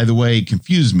 which, by the way,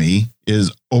 confused me.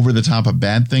 Is over the top a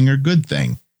bad thing or good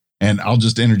thing? And I'll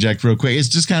just interject real quick. It's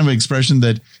just kind of an expression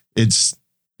that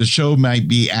the show might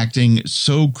be acting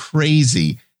so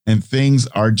crazy and things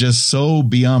are just so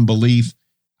beyond belief.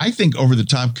 I think over the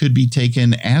top could be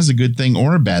taken as a good thing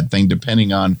or a bad thing,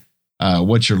 depending on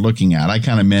what you're looking at. I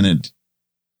kind of meant it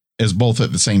as both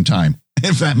at the same time,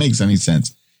 if that makes any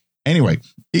sense. Anyway,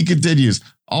 he continues.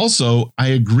 Also, I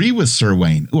agree with Sir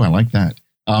Wayne. Ooh, I like that.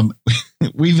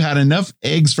 We've had enough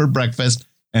eggs for breakfast,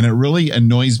 and it really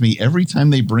annoys me every time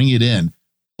they bring it in.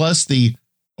 Plus the,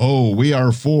 we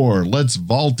are 4, let's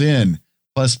vault in.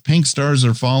 Plus pink stars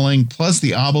are falling. Plus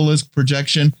the obelisk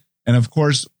projection. And of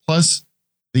course, plus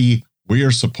the, we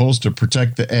are supposed to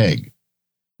protect the egg.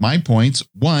 My points: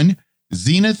 1,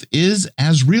 Zenith is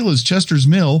as real as Chester's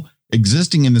Mill,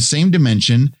 existing in the same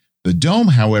dimension. The dome,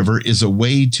 however, is a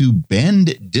way to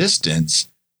bend distance,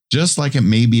 just like it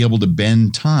may be able to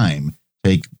bend time.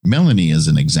 Take Melanie as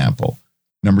an example.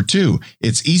 Number 2,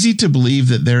 it's easy to believe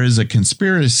that there is a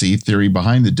conspiracy theory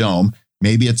behind the dome.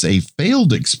 Maybe it's a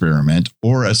failed experiment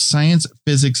or a science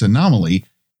physics anomaly.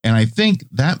 And I think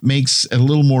that makes it a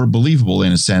little more believable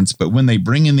in a sense. But when they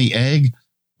bring in the egg,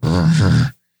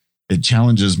 it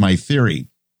challenges my theory.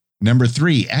 Number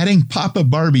 3, adding Papa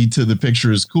Barbie to the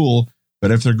picture is cool.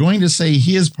 But if they're going to say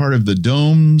he is part of the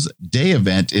Dome's Day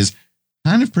event, is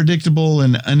kind of predictable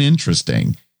and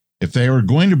uninteresting. If they are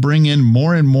going to bring in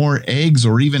more and more eggs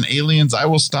or even aliens, I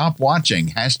will stop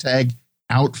watching. #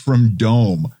 out from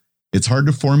Dome. It's hard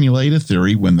to formulate a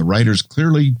theory when the writers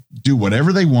clearly do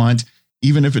whatever they want,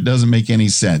 even if it doesn't make any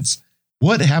sense.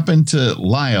 What happened to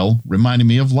Lyle reminded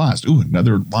me of Lost. Ooh,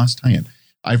 another Lost tie-in.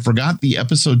 I forgot the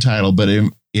episode title, but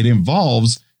it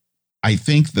involves I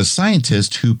think the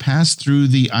scientist who passed through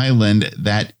the island,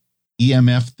 that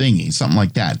EMF thingy, something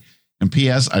like that. And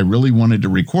P.S. I really wanted to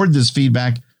record this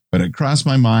feedback, but it crossed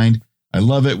my mind. I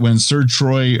love it when Sir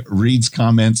Troy reads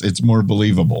comments. It's more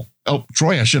believable. Oh,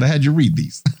 Troy, I should have had you read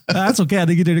these. That's okay. I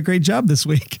think you did a great job this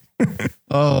week.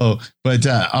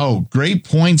 Great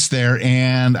points there.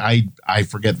 And I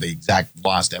forget the exact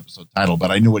Lost episode title,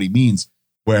 but I know what he means,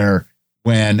 where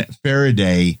when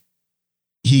Faraday,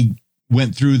 he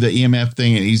went through the EMF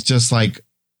thing and he's just like,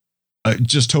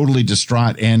 just totally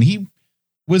distraught. And he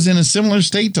was in a similar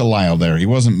state to Lyle there. He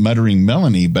wasn't muttering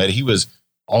Melanie, but he was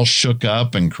all shook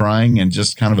up and crying and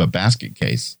just kind of a basket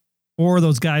case. Or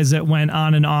those guys that went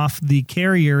on and off the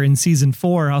carrier in season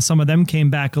 4, how some of them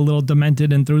came back a little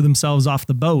demented and threw themselves off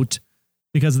the boat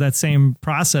because of that same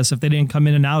process. If they didn't come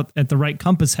in and out at the right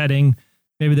compass heading,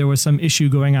 maybe there was some issue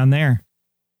going on there.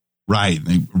 Right.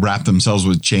 They wrap themselves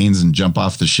with chains and jump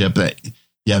off the ship.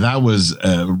 That was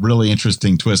a really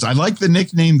interesting twist. I like the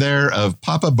nickname there of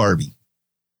Papa Barbie.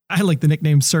 I like the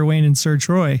nickname Sir Wayne and Sir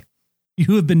Troy.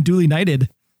 You have been duly knighted.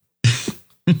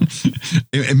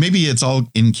 Maybe it's all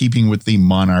in keeping with the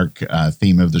monarch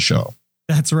theme of the show.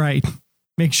 That's right.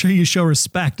 Make sure you show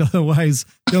respect. Otherwise,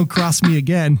 don't cross me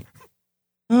again.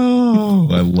 Oh,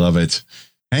 I love it.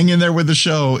 Hang in there with the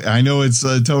show. I know it's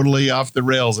totally off the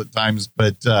rails at times,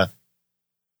 but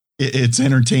it's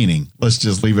entertaining. Let's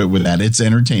just leave it with that. It's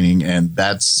entertaining, and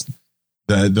that's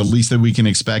the least that we can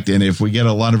expect. And if we get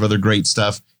a lot of other great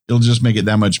stuff, it'll just make it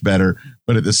that much better.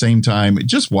 But at the same time,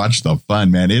 just watch the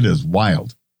fun, man. It is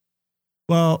wild.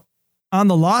 Well, on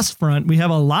the Lost front, we have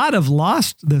a lot of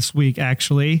Lost this week,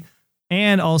 actually,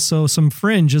 and also some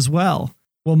Fringe as well.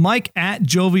 Well, Mike at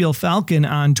Jovial Falcon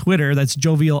on Twitter, that's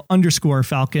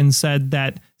Jovial_Falcon, said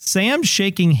that Sam's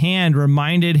shaking hand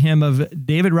reminded him of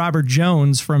David Robert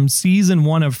Jones from season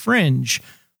 1 of Fringe.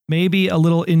 Maybe a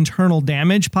little internal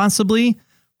damage, possibly.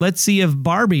 Let's see if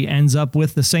Barbie ends up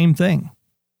with the same thing.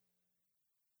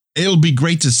 It'll be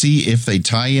great to see if they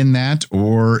tie in that,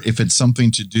 or if it's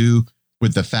something to do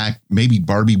with the fact maybe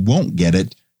Barbie won't get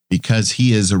it because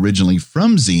he is originally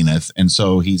from Zenith. And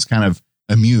so he's kind of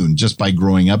immune just by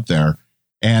growing up there.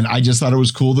 And I just thought it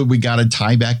was cool that we got a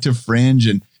tie back to Fringe.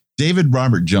 And David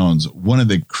Robert Jones, one of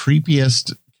the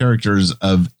creepiest characters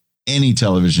of any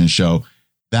television show.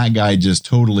 That guy just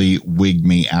totally wigged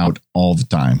me out all the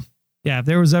time. Yeah, if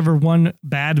there was ever one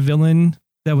bad villain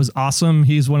that was awesome,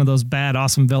 he's one of those bad,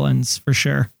 awesome villains for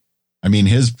sure. I mean,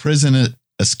 his prison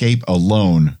escape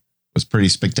alone was pretty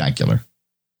spectacular.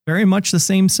 Very much the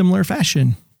same similar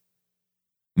fashion.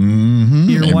 Mm-hmm.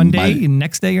 You're one day, and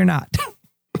next day you're not.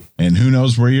 And who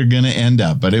knows where you're going to end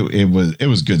up. But it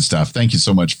was good stuff. Thank you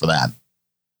so much for that.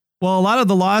 Well, a lot of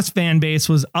the Lost fan base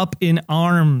was up in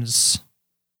arms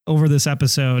over this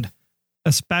episode,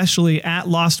 especially at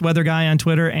Lost Weather Guy on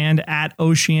Twitter and at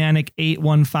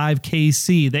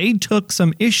Oceanic815KC. They took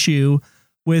some issue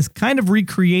with kind of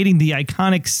recreating the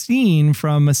iconic scene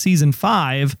from season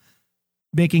 5,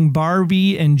 making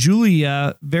Barbie and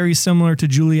Julia very similar to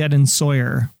Juliet and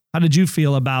Sawyer. How did you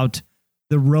feel about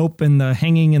the rope and the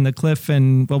hanging in the cliff?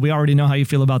 And well, we already know how you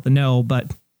feel about the no,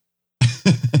 but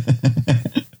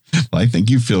well, I think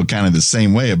you feel kind of the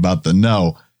same way about the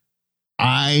no.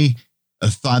 I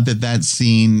thought that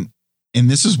scene, and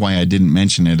this is why I didn't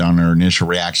mention it on our initial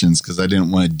reactions, because I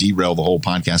didn't want to derail the whole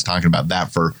podcast talking about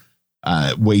that for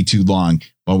way too long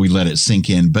while we let it sink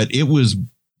in. But it was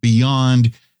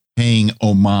beyond paying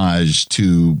homage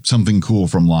to something cool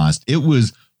from Lost. It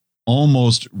was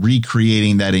almost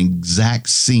recreating that exact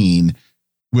scene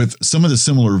with some of the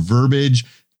similar verbiage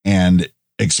and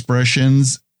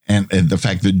expressions, and the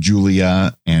fact that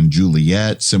Julia and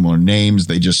Juliet, similar names,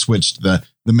 they just switched the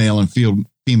male and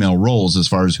female roles as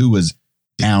far as who was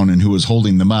down and who was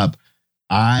holding them up.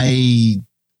 I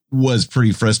was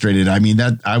pretty frustrated. I mean,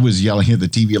 that I was yelling at the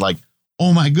TV like,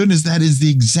 oh my goodness, that is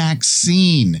the exact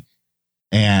scene.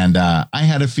 And I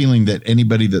had a feeling that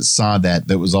anybody that saw that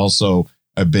was also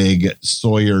a big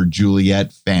Sawyer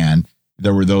Juliet fan,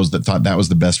 there were those that thought that was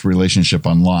the best relationship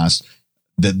on Lost,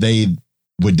 that they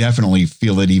would definitely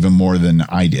feel it even more than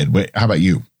I did. How about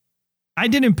you? I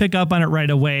didn't pick up on it right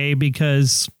away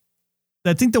because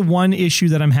I think the one issue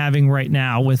that I'm having right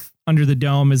now with Under the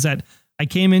Dome is that I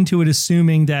came into it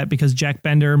assuming that because Jack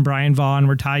Bender and Brian Vaughn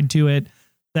were tied to it,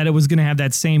 that it was going to have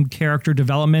that same character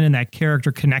development and that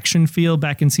character connection feel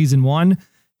back in season 1.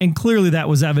 And clearly that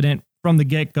was evident from the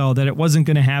get-go that it wasn't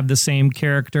going to have the same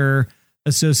character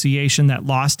association that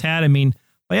Lost had. I mean,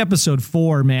 by episode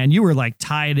 4, man, you were like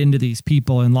tied into these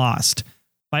people in Lost.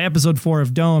 By episode 4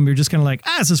 of Dome, you're just kind of like,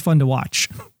 this is fun to watch.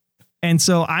 And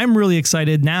so I'm really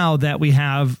excited now that we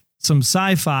have some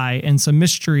sci-fi and some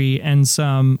mystery and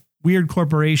some weird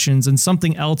corporations and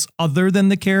something else other than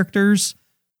the characters,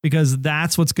 because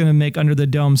that's what's going to make Under the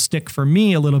Dome stick for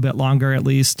me a little bit longer, at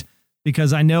least,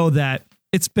 because I know that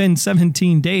it's been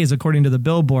 17 days, according to the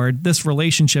Billboard. This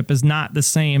relationship is not the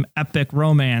same epic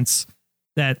romance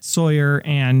that Sawyer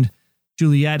and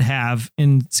Juliet have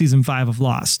in season 5 of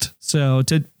Lost. So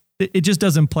it just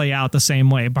doesn't play out the same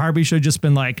way. Barbie should have just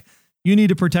been like, you need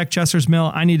to protect Chester's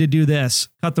Mill. I need to do this.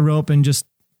 Cut the rope and just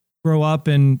grow up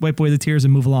and wipe away the tears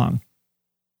and move along.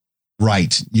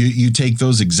 Right. You take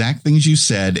those exact things you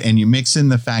said and you mix in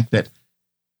the fact that,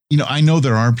 you know, I know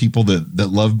there are people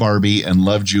that love Barbie and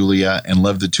love Julia and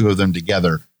love the two of them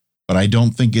together, but I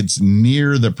don't think it's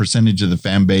near the percentage of the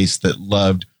fan base that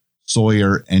loved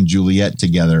Sawyer and Juliet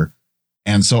together.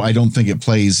 And so I don't think it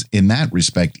plays in that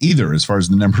respect either, as far as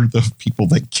the number of people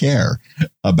that care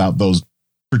about those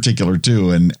particular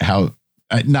two and how,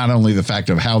 not only the fact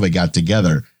of how they got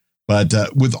together, but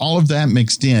with all of that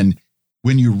mixed in,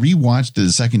 when you rewatched it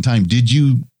a second time, did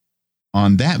you,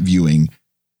 on that viewing,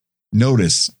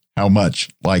 notice how much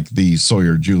like the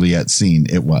Sawyer Juliet scene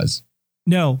it was?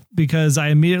 No, because I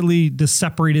immediately just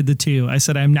separated the two. I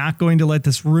said, I'm not going to let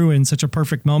this ruin such a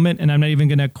perfect moment, and I'm not even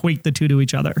going to equate the two to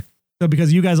each other. So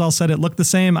because you guys all said it looked the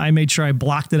same, I made sure I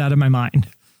blocked it out of my mind.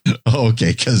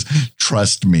 Okay, because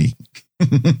trust me,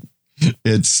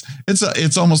 it's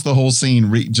almost the whole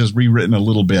scene just rewritten a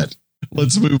little bit.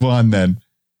 Let's move on then.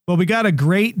 Well, we got a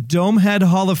great Domehead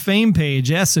Hall of Fame page.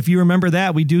 Yes, if you remember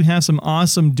that, we do have some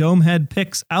awesome Domehead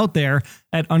picks out there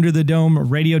at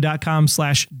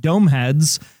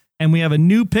underthedomeradio.com/Domeheads. And we have a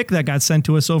new pick that got sent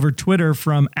to us over Twitter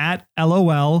from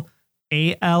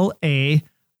 @LOLALARISCY.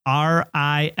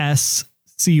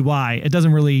 It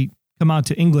doesn't really come out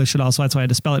to English at all, so that's why I had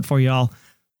to spell it for y'all.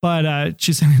 But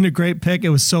she sent in a great pick. It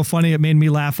was so funny. It made me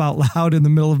laugh out loud in the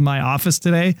middle of my office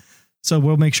today. So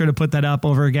we'll make sure to put that up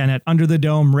over again at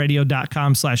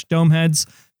underthedomeradio.com/Domeheads.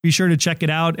 Be sure to check it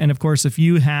out. And of course, if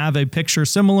you have a picture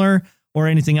similar or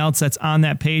anything else that's on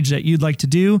that page that you'd like to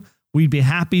do, we'd be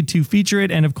happy to feature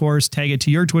it. And of course, tag it to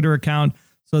your Twitter account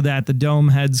so that the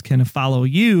Domeheads can follow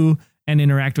you and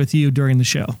interact with you during the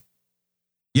show.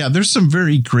 Yeah, there's some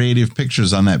very creative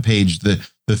pictures on that page. The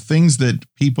things that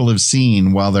people have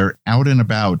seen while they're out and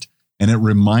about, and it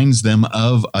reminds them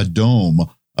of a dome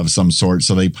of some sort,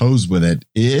 so they pose with it.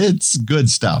 It's good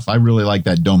stuff. I really like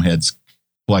that Domeheads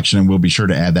collection, and we'll be sure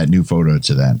to add that new photo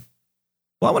to that.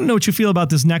 Well, I want to know what you feel about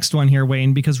this next one here,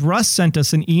 Wayne, because Russ sent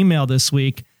us an email this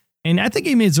week, and I think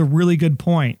he made a really good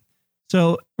point.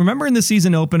 So remember in the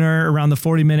season opener, around the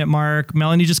 40-minute mark,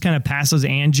 Melanie just kind of passes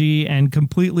Angie and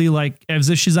completely, like, as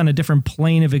if she's on a different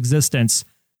plane of existence,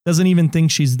 doesn't even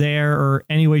think she's there or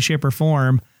any way, shape, or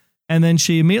form. And then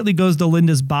she immediately goes to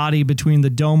Linda's body between the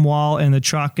dome wall and the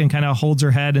truck and kind of holds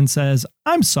her head and says,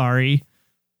 I'm sorry.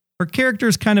 Her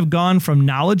character's kind of gone from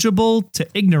knowledgeable to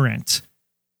ignorant.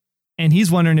 And he's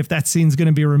wondering if that scene's going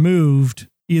to be removed,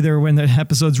 either when the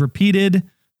episode's repeated,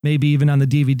 maybe even on the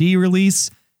DVD release.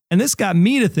 And this got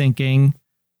me to thinking,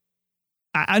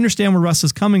 I understand where Russ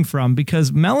is coming from,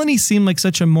 because Melanie seemed like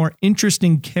such a more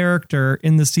interesting character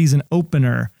in the season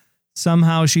opener.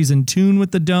 Somehow she's in tune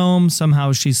with the dome.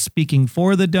 Somehow she's speaking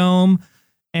for the dome.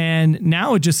 And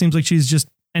now it just seems like she's just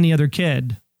any other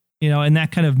kid, you know, and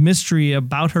that kind of mystery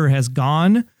about her has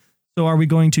gone. So are we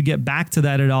going to get back to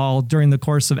that at all during the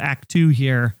course of Act 2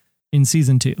 here in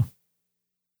season 2?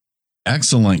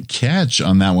 Excellent catch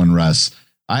on that one, Russ.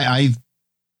 I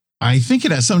think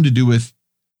it has something to do with,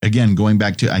 again, going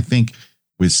back to, I think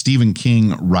with Stephen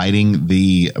King writing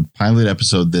the pilot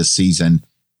episode this season,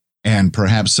 and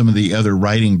perhaps some of the other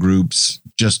writing groups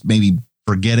just maybe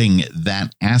forgetting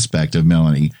that aspect of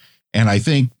Melanie. And I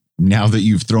think now that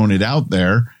you've thrown it out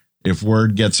there, if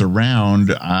word gets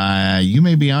around, you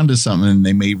may be onto something, and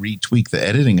they may retweak the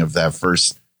editing of that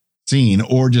first scene,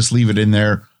 or just leave it in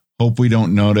there. Hope we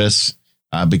don't notice,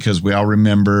 because we all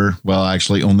remember, well,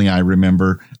 actually only I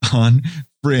remember, on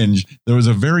Fringe, there was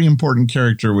a very important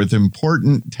character with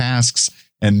important tasks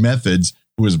and methods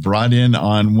who was brought in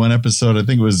on one episode. I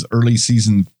think it was early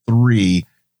season 3.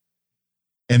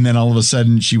 And then all of a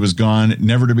sudden she was gone,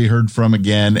 never to be heard from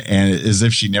again. And as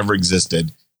if she never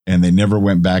existed, and they never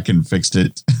went back and fixed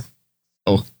it.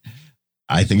 Oh,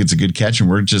 I think it's a good catch. And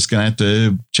we're just going to have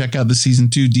to check out the season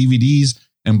 2 DVDs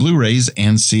and Blu-rays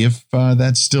and see if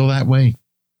that's still that way.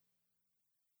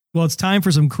 Well, it's time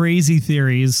for some crazy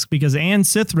theories, because Ann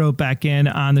Sith wrote back in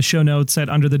on the show notes at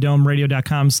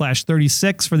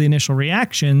underthedomeradio.com/36 for the initial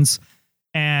reactions.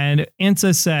 And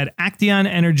Ansa said, Action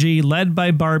energy led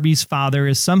by Barbie's father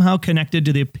is somehow connected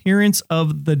to the appearance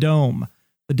of the dome.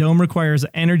 The dome requires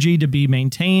energy to be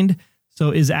maintained.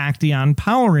 So is Actaeon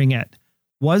powering it?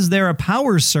 Was there a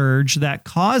power surge that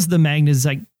caused the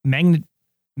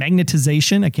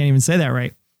magnetization? I can't even say that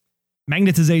right.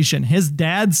 Magnetization. His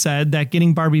dad said that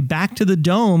getting Barbie back to the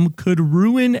dome could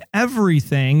ruin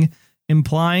everything,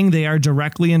 implying they are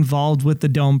directly involved with the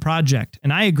dome project.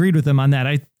 And I agreed with him on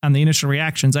that. On the initial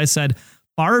reactions, I said,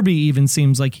 Barbie even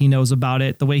seems like he knows about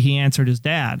it the way he answered his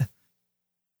dad.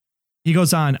 He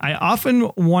goes on, I often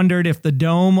wondered if the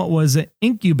dome was an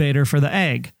incubator for the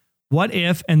egg. What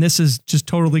if, and this is just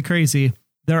totally crazy,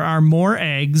 there are more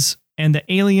eggs and the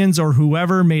aliens or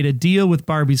whoever made a deal with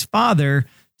Barbie's father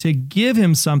to give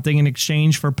him something in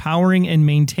exchange for powering and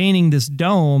maintaining this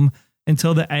dome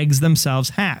until the eggs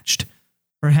themselves hatched.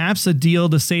 Perhaps a deal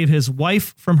to save his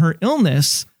wife from her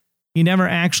illness. He never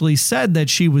actually said that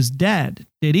she was dead,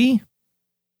 did he?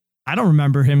 I don't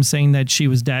remember him saying that she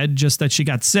was dead, just that she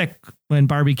got sick when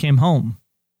Barbie came home.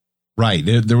 Right.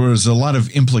 There was a lot of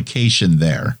implication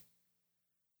there.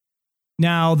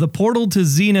 Now, the portal to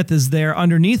Zenith is there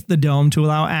underneath the dome to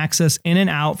allow access in and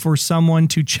out for someone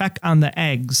to check on the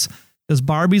eggs. Does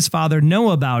Barbie's father know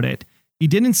about it? He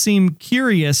didn't seem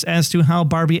curious as to how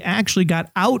Barbie actually got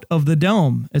out of the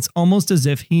dome. It's almost as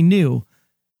if he knew.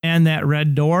 And that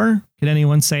red door, can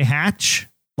anyone say hatch?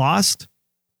 Lost?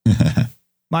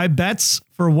 My bets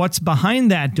for what's behind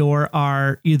that door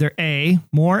are either A,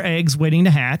 more eggs waiting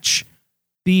to hatch,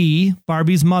 B,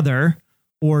 Barbie's mother,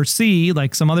 or C,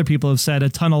 like some other people have said, a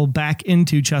tunnel back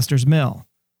into Chester's Mill.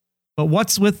 But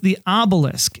what's with the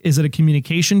obelisk? Is it a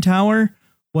communication tower?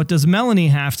 What does Melanie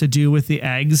have to do with the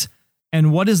eggs?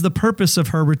 And what is the purpose of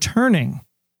her returning?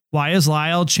 Why is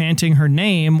Lyle chanting her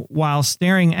name while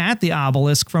staring at the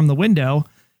obelisk from the window?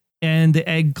 And the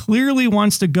egg clearly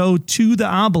wants to go to the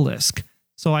obelisk.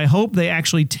 So I hope they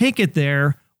actually take it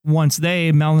there once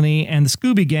they, Melanie, and the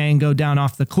Scooby Gang go down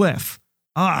off the cliff.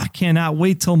 Cannot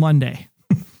wait till Monday.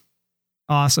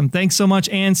 Awesome. Thanks so much,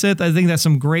 Ansith. I think that's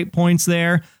some great points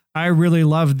there. I really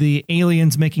love the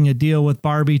aliens making a deal with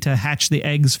Barbie to hatch the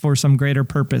eggs for some greater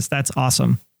purpose. That's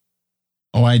awesome.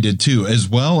 Oh, I did too, as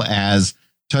well as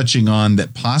touching on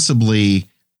that possibly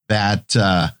that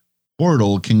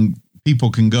portal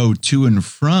people can go to and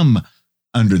from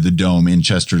under the dome in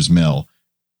Chester's Mill.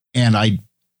 And I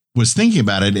was thinking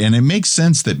about it, and it makes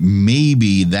sense that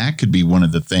maybe that could be one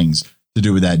of the things to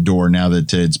do with that door now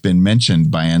that it's been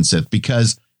mentioned by Ansith,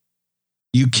 because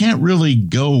you can't really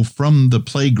go from the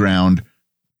playground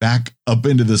back up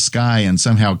into the sky and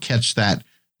somehow catch that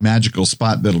magical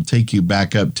spot that'll take you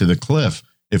back up to the cliff.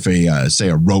 If say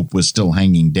a rope was still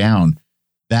hanging down,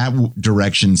 that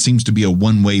direction seems to be a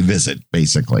one-way visit,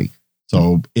 basically.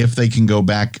 So if they can go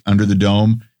back under the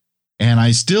dome, and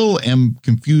I still am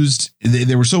confused.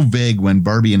 They were so vague when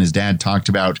Barbie and his dad talked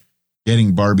about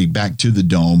getting Barbie back to the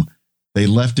dome. They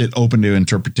left it open to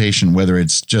interpretation, whether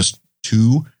it's just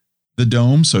to the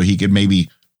dome so he could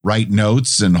maybe write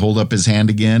notes and hold up his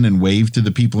hand again and wave to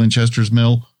the people in Chester's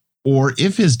Mill, or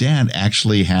if his dad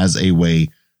actually has a way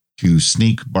to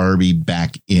sneak Barbie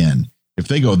back in. If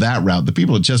they go that route, the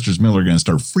people at Chester's Mill are going to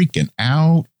start freaking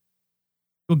out.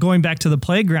 Well, going back to the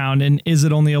playground and is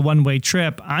it only a one-way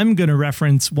trip, I'm going to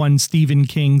reference one Stephen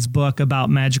King's book about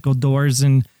magical doors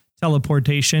and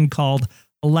teleportation called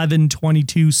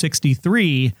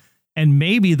 11/22/63, and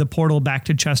maybe the portal back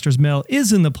to Chester's Mill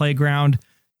is in the playground.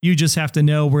 You just have to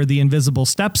know where the invisible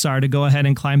steps are to go ahead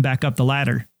and climb back up the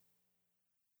ladder.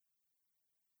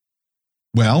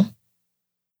 Well,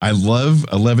 I love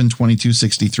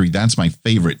 11/22/63. That's my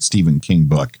favorite Stephen King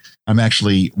book. I'm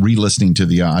actually re-listening to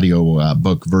the audio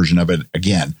book version of it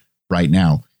again right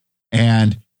now.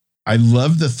 And I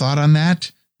love the thought on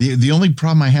that. The only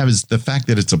problem I have is the fact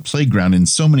that it's a playground and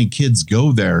so many kids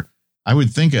go there. I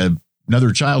would think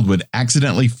another child would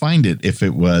accidentally find it if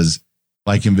it was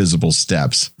like invisible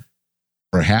steps.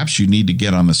 Perhaps you need to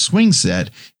get on the swing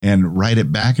set and ride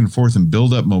it back and forth and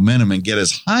build up momentum and get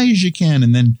as high as you can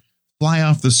and then fly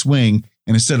off the swing.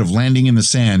 And instead of landing in the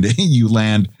sand, you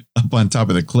land up on top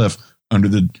of the cliff under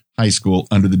the high school,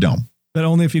 under the dome. But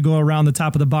only if you go around the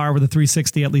top of the bar with a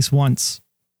 360 at least once.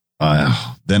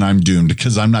 Then I'm doomed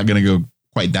because I'm not going to go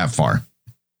quite that far.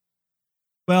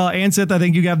 Well, Ansith, I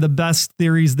think you have the best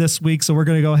theories this week, so we're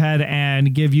going to go ahead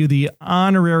and give you the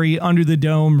honorary Under the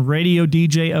Dome Radio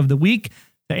DJ of the Week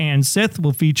to Ansith.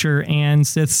 We'll feature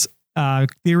Ansith's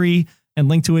theory and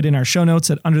link to it in our show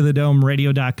notes at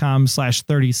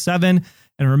underthedomeradio.com/37.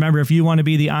 And remember, if you want to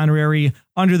be the honorary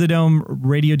Under the Dome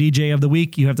Radio DJ of the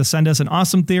Week, you have to send us an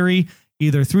awesome theory,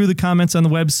 either through the comments on the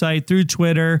website, through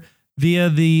Twitter, via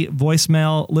the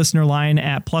voicemail listener line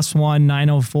at +1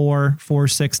 904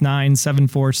 469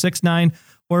 7469,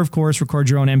 or of course, record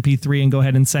your own MP3 and go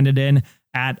ahead and send it in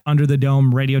at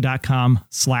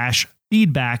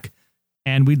underthedomeradio.com/feedback.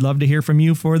 And we'd love to hear from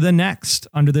you for the next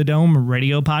Under the Dome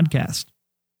Radio podcast.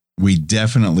 We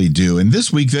definitely do. And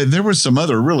this week, there were some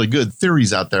other really good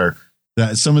theories out there.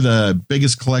 Some of the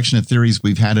biggest collection of theories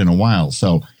we've had in a while.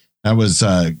 So that was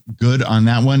good on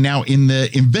that one. Now, in the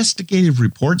investigative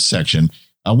reports section,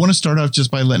 I want to start off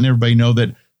just by letting everybody know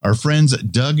that our friends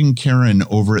Doug and Karen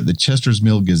over at the Chester's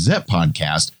Mill Gazette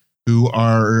podcast, who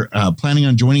are planning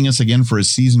on joining us again for a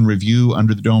season review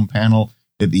Under the Dome panel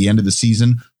at the end of the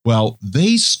season. Well,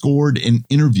 they scored an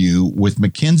interview with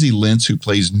Mackenzie Lentz, who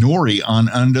plays Nori on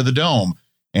Under the Dome.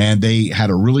 And they had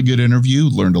a really good interview,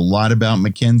 learned a lot about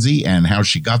Mackenzie and how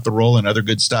she got the role and other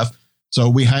good stuff. So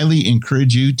we highly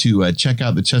encourage you to check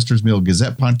out the Chester's Mill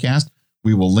Gazette podcast.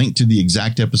 We will link to the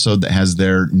exact episode that has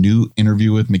their new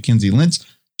interview with Mackenzie Lentz.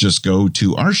 Just go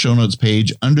to our show notes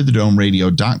page,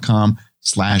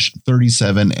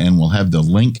 underthedomeradio.com/37, and we'll have the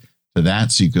link to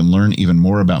that so you can learn even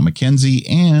more about Mackenzie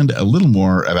and a little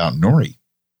more about Nori.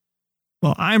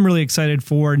 Well, I'm really excited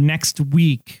for next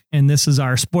week, and this is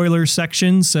our spoilers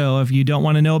section. So if you don't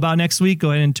want to know about next week, go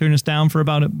ahead and turn us down for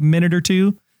about a minute or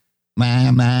two.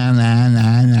 I'm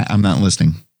not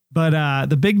listening. But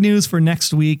the big news for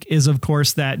next week is, of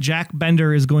course, that Jack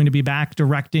Bender is going to be back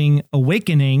directing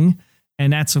Awakening.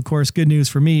 And that's, of course, good news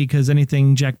for me because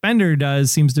anything Jack Bender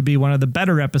does seems to be one of the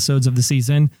better episodes of the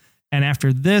season. And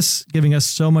after this, giving us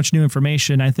so much new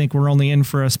information, I think we're only in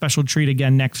for a special treat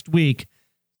again next week.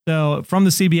 So from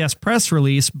the CBS press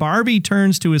release, Barbie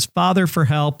turns to his father for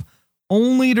help,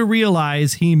 only to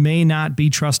realize he may not be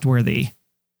trustworthy.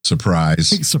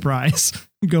 Surprise. Surprise.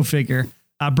 Go figure.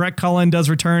 Brett Cullen does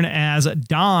return as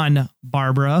Don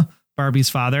Barbara,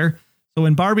 Barbie's father. So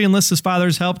when Barbie enlists his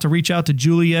father's help to reach out to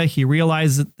Julia, he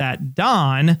realizes that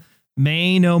Don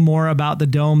may know more about the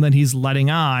dome than he's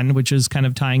letting on, which is kind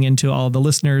of tying into all the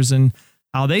listeners and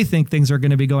how they think things are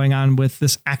going to be going on with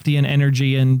this Actian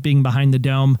energy and being behind the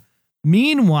dome.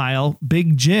 Meanwhile,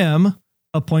 Big Jim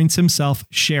appoints himself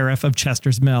sheriff of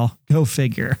Chester's Mill. Go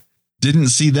figure. Didn't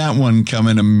see that one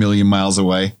coming a million miles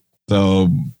away. So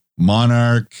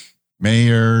monarch,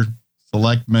 mayor,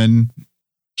 selectman,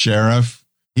 sheriff.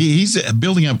 He's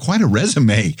building up quite a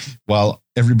resume while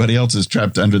everybody else is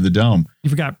trapped under the dome. You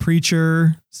forgot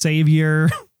preacher, savior.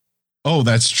 Oh,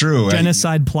 that's true.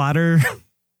 Genocide plotter.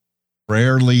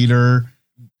 Prayer leader,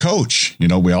 coach. You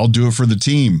know, we all do it for the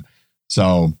team.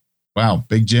 So, wow,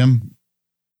 Big Jim,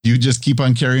 you just keep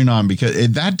on carrying on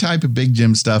because that type of Big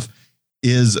Jim stuff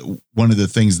is one of the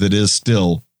things that is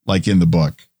still like in the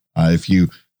book. If you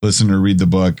listen or read the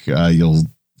book, you'll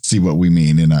see what we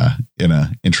mean in a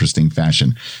interesting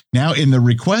fashion. Now, in the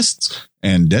requests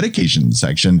and dedication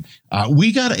section,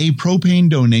 we got a propane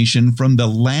donation from the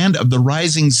land of the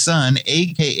rising sun,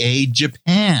 aka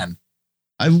Japan.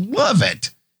 I love it.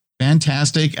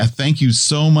 Fantastic. Thank you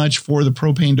so much for the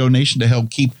propane donation to help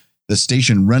keep the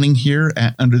station running here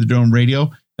at Under the Dome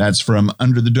Radio. That's from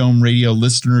Under the Dome Radio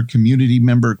listener community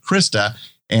member Krista.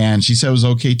 And she said it was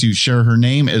okay to share her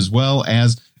name as well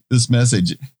as this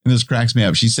message. And this cracks me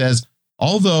up. She says,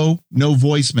 although no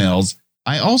voicemails,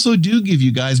 I also do give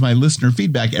you guys my listener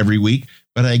feedback every week,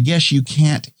 but I guess you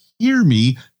can't hear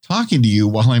me talking to you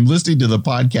while I'm listening to the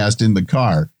podcast in the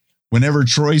car. Whenever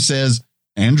Troy says,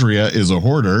 Andrea is a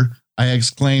hoarder, I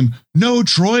exclaim, no,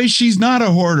 Troy, she's not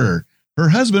a hoarder. Her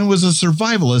husband was a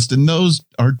survivalist, and those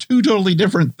are two totally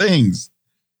different things.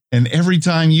 And every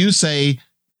time you say,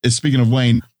 speaking of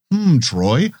Wayne,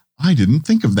 Troy, I didn't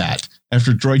think of that.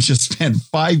 After Troy just spent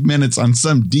 5 minutes on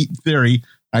some deep theory,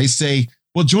 I say,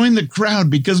 well, join the crowd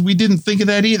because we didn't think of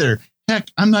that either. Heck,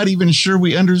 I'm not even sure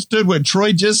we understood what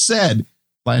Troy just said.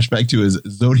 Flashback to his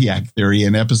Zodiac theory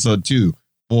in episode 2.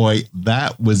 Boy,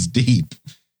 that was deep.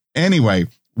 Anyway,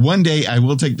 one day I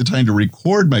will take the time to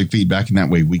record my feedback, and that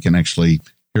way we can actually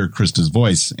hear Krista's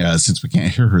voice since we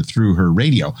can't hear her through her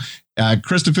radio.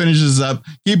 Krista finishes up.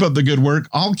 Keep up the good work.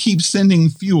 I'll keep sending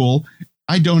fuel.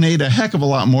 I donate a heck of a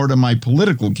lot more to my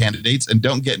political candidates and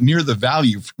don't get near the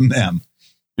value from them.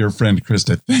 Your friend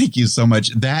Krista, thank you so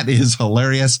much. That is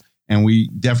hilarious. And we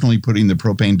definitely putting the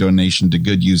propane donation to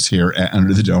good use here at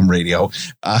Under the Dome Radio.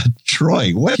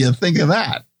 Troy, what do you think of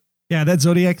that? Yeah, that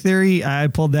Zodiac theory, I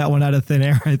pulled that one out of thin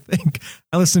air, I think.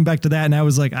 I listened back to that and I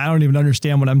was like, I don't even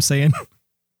understand what I'm saying.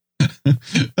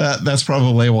 That's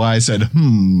probably why I said,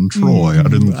 Troy, I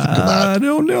didn't think of that. I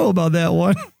don't know about that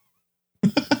one.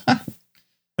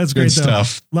 That's great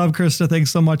stuff. Love Krista. Thanks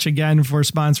so much again for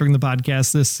sponsoring the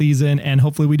podcast this season. And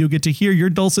hopefully we do get to hear your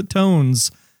dulcet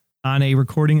tones on a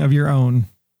recording of your own.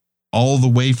 All the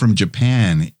way from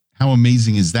Japan. How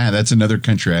amazing is that? That's another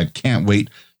country I can't wait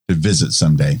to visit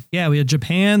someday. Yeah, we had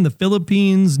Japan, the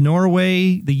Philippines,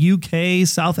 Norway, the UK,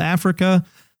 South Africa.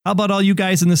 How about all you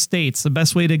guys in the States? The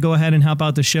best way to go ahead and help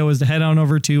out the show is to head on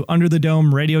over to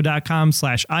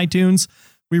underthedomeradio.com/iTunes.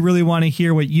 We really want to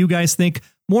hear what you guys think.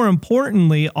 More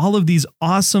importantly, all of these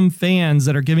awesome fans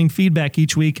that are giving feedback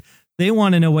each week, they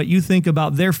want to know what you think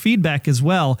about their feedback as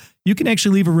well. You can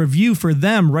actually leave a review for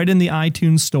them right in the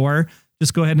iTunes store.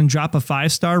 Just go ahead and drop a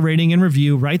 5-star rating and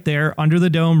review right there,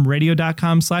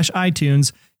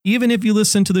 underthedomeradio.com/iTunes. Even if you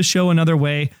listen to the show another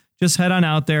way, just head on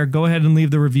out there, go ahead and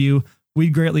leave the review.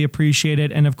 We'd greatly appreciate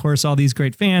it. And of course, all these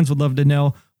great fans would love to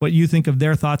know what you think of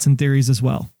their thoughts and theories as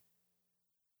well.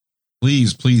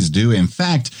 Please do. In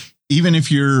fact, even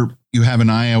if you have an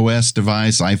iOS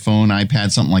device, iPhone,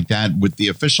 iPad, something like that, with the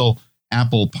official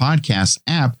Apple Podcasts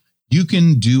app, you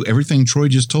can do everything Troy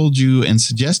just told you and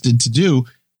suggested to do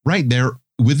right there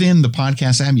within the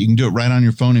podcast app. You can do it right on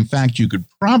your phone. In fact, you could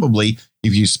probably,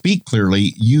 if you speak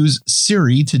clearly, use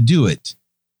Siri to do it.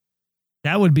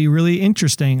 That would be really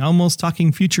interesting. Almost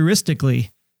talking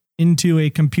futuristically into a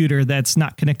computer that's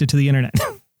not connected to the internet.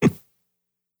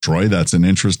 Troy, that's an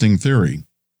interesting theory.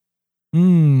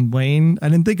 Wayne, I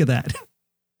didn't think of that.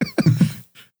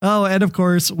 Oh, and of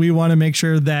course, we want to make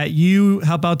sure that you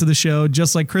help out to the show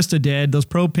just like Krista did. Those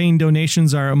propane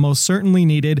donations are most certainly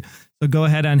needed. So go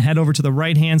ahead and head over to the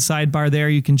right-hand sidebar there.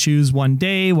 You can choose 1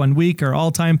 day, 1 week, or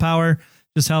all-time power.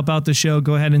 Just help out the show.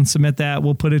 Go ahead and submit that.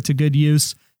 We'll put it to good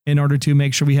use in order to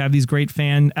make sure we have these great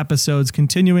fan episodes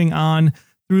continuing on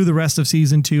through the rest of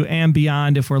season 2 and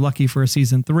beyond if we're lucky for a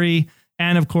season 3.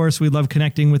 And of course, we love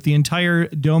connecting with the entire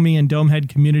Domey and Domehead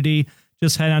community.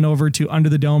 Just head on over to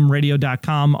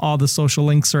underthedomeradio.com. All the social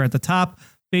links are at the top.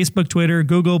 Facebook, Twitter,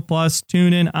 Google+,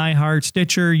 TuneIn, iHeart,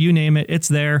 Stitcher, you name it, it's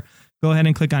there. Go ahead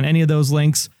and click on any of those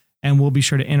links, and we'll be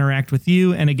sure to interact with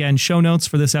you. And again, show notes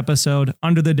for this episode,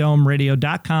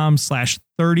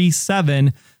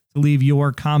 underthedomeradio.com/37 to leave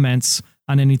your comments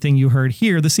on anything you heard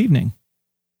here this evening.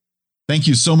 Thank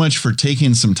you so much for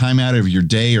taking some time out of your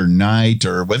day or night,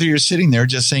 or whether you're sitting there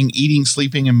just saying, eating,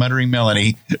 sleeping, and muttering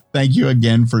Melanie. Thank you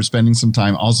again for spending some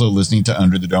time also listening to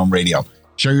Under the Dome Radio.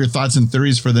 Share your thoughts and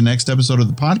theories for the next episode of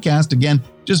the podcast. Again,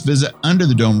 just visit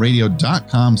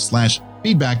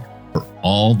underthedomeradio.com/feedback for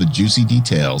all the juicy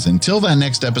details. Until that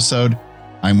next episode,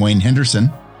 I'm Wayne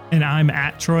Henderson. And I'm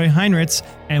at Troy Heinrichs,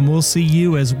 and we'll see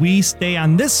you as we stay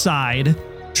on this side,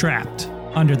 trapped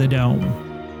under the dome.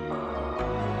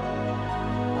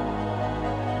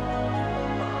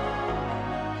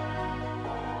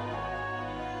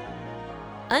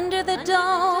 Under the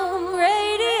Dome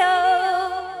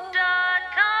Radio.com.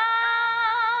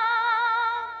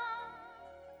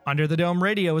 Under the Dome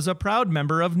Radio is a proud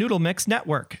member of Noodle Mix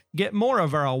Network. Get more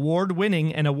of our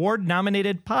award-winning and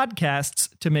award-nominated podcasts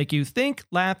to make you think,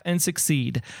 laugh, and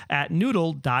succeed at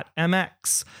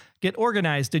noodle.mx. Get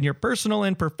organized in your personal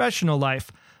and professional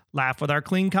life. Laugh with our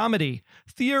clean comedy.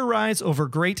 Theorize over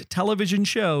great television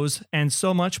shows and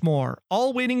so much more.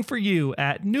 All waiting for you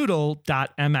at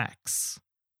noodle.mx.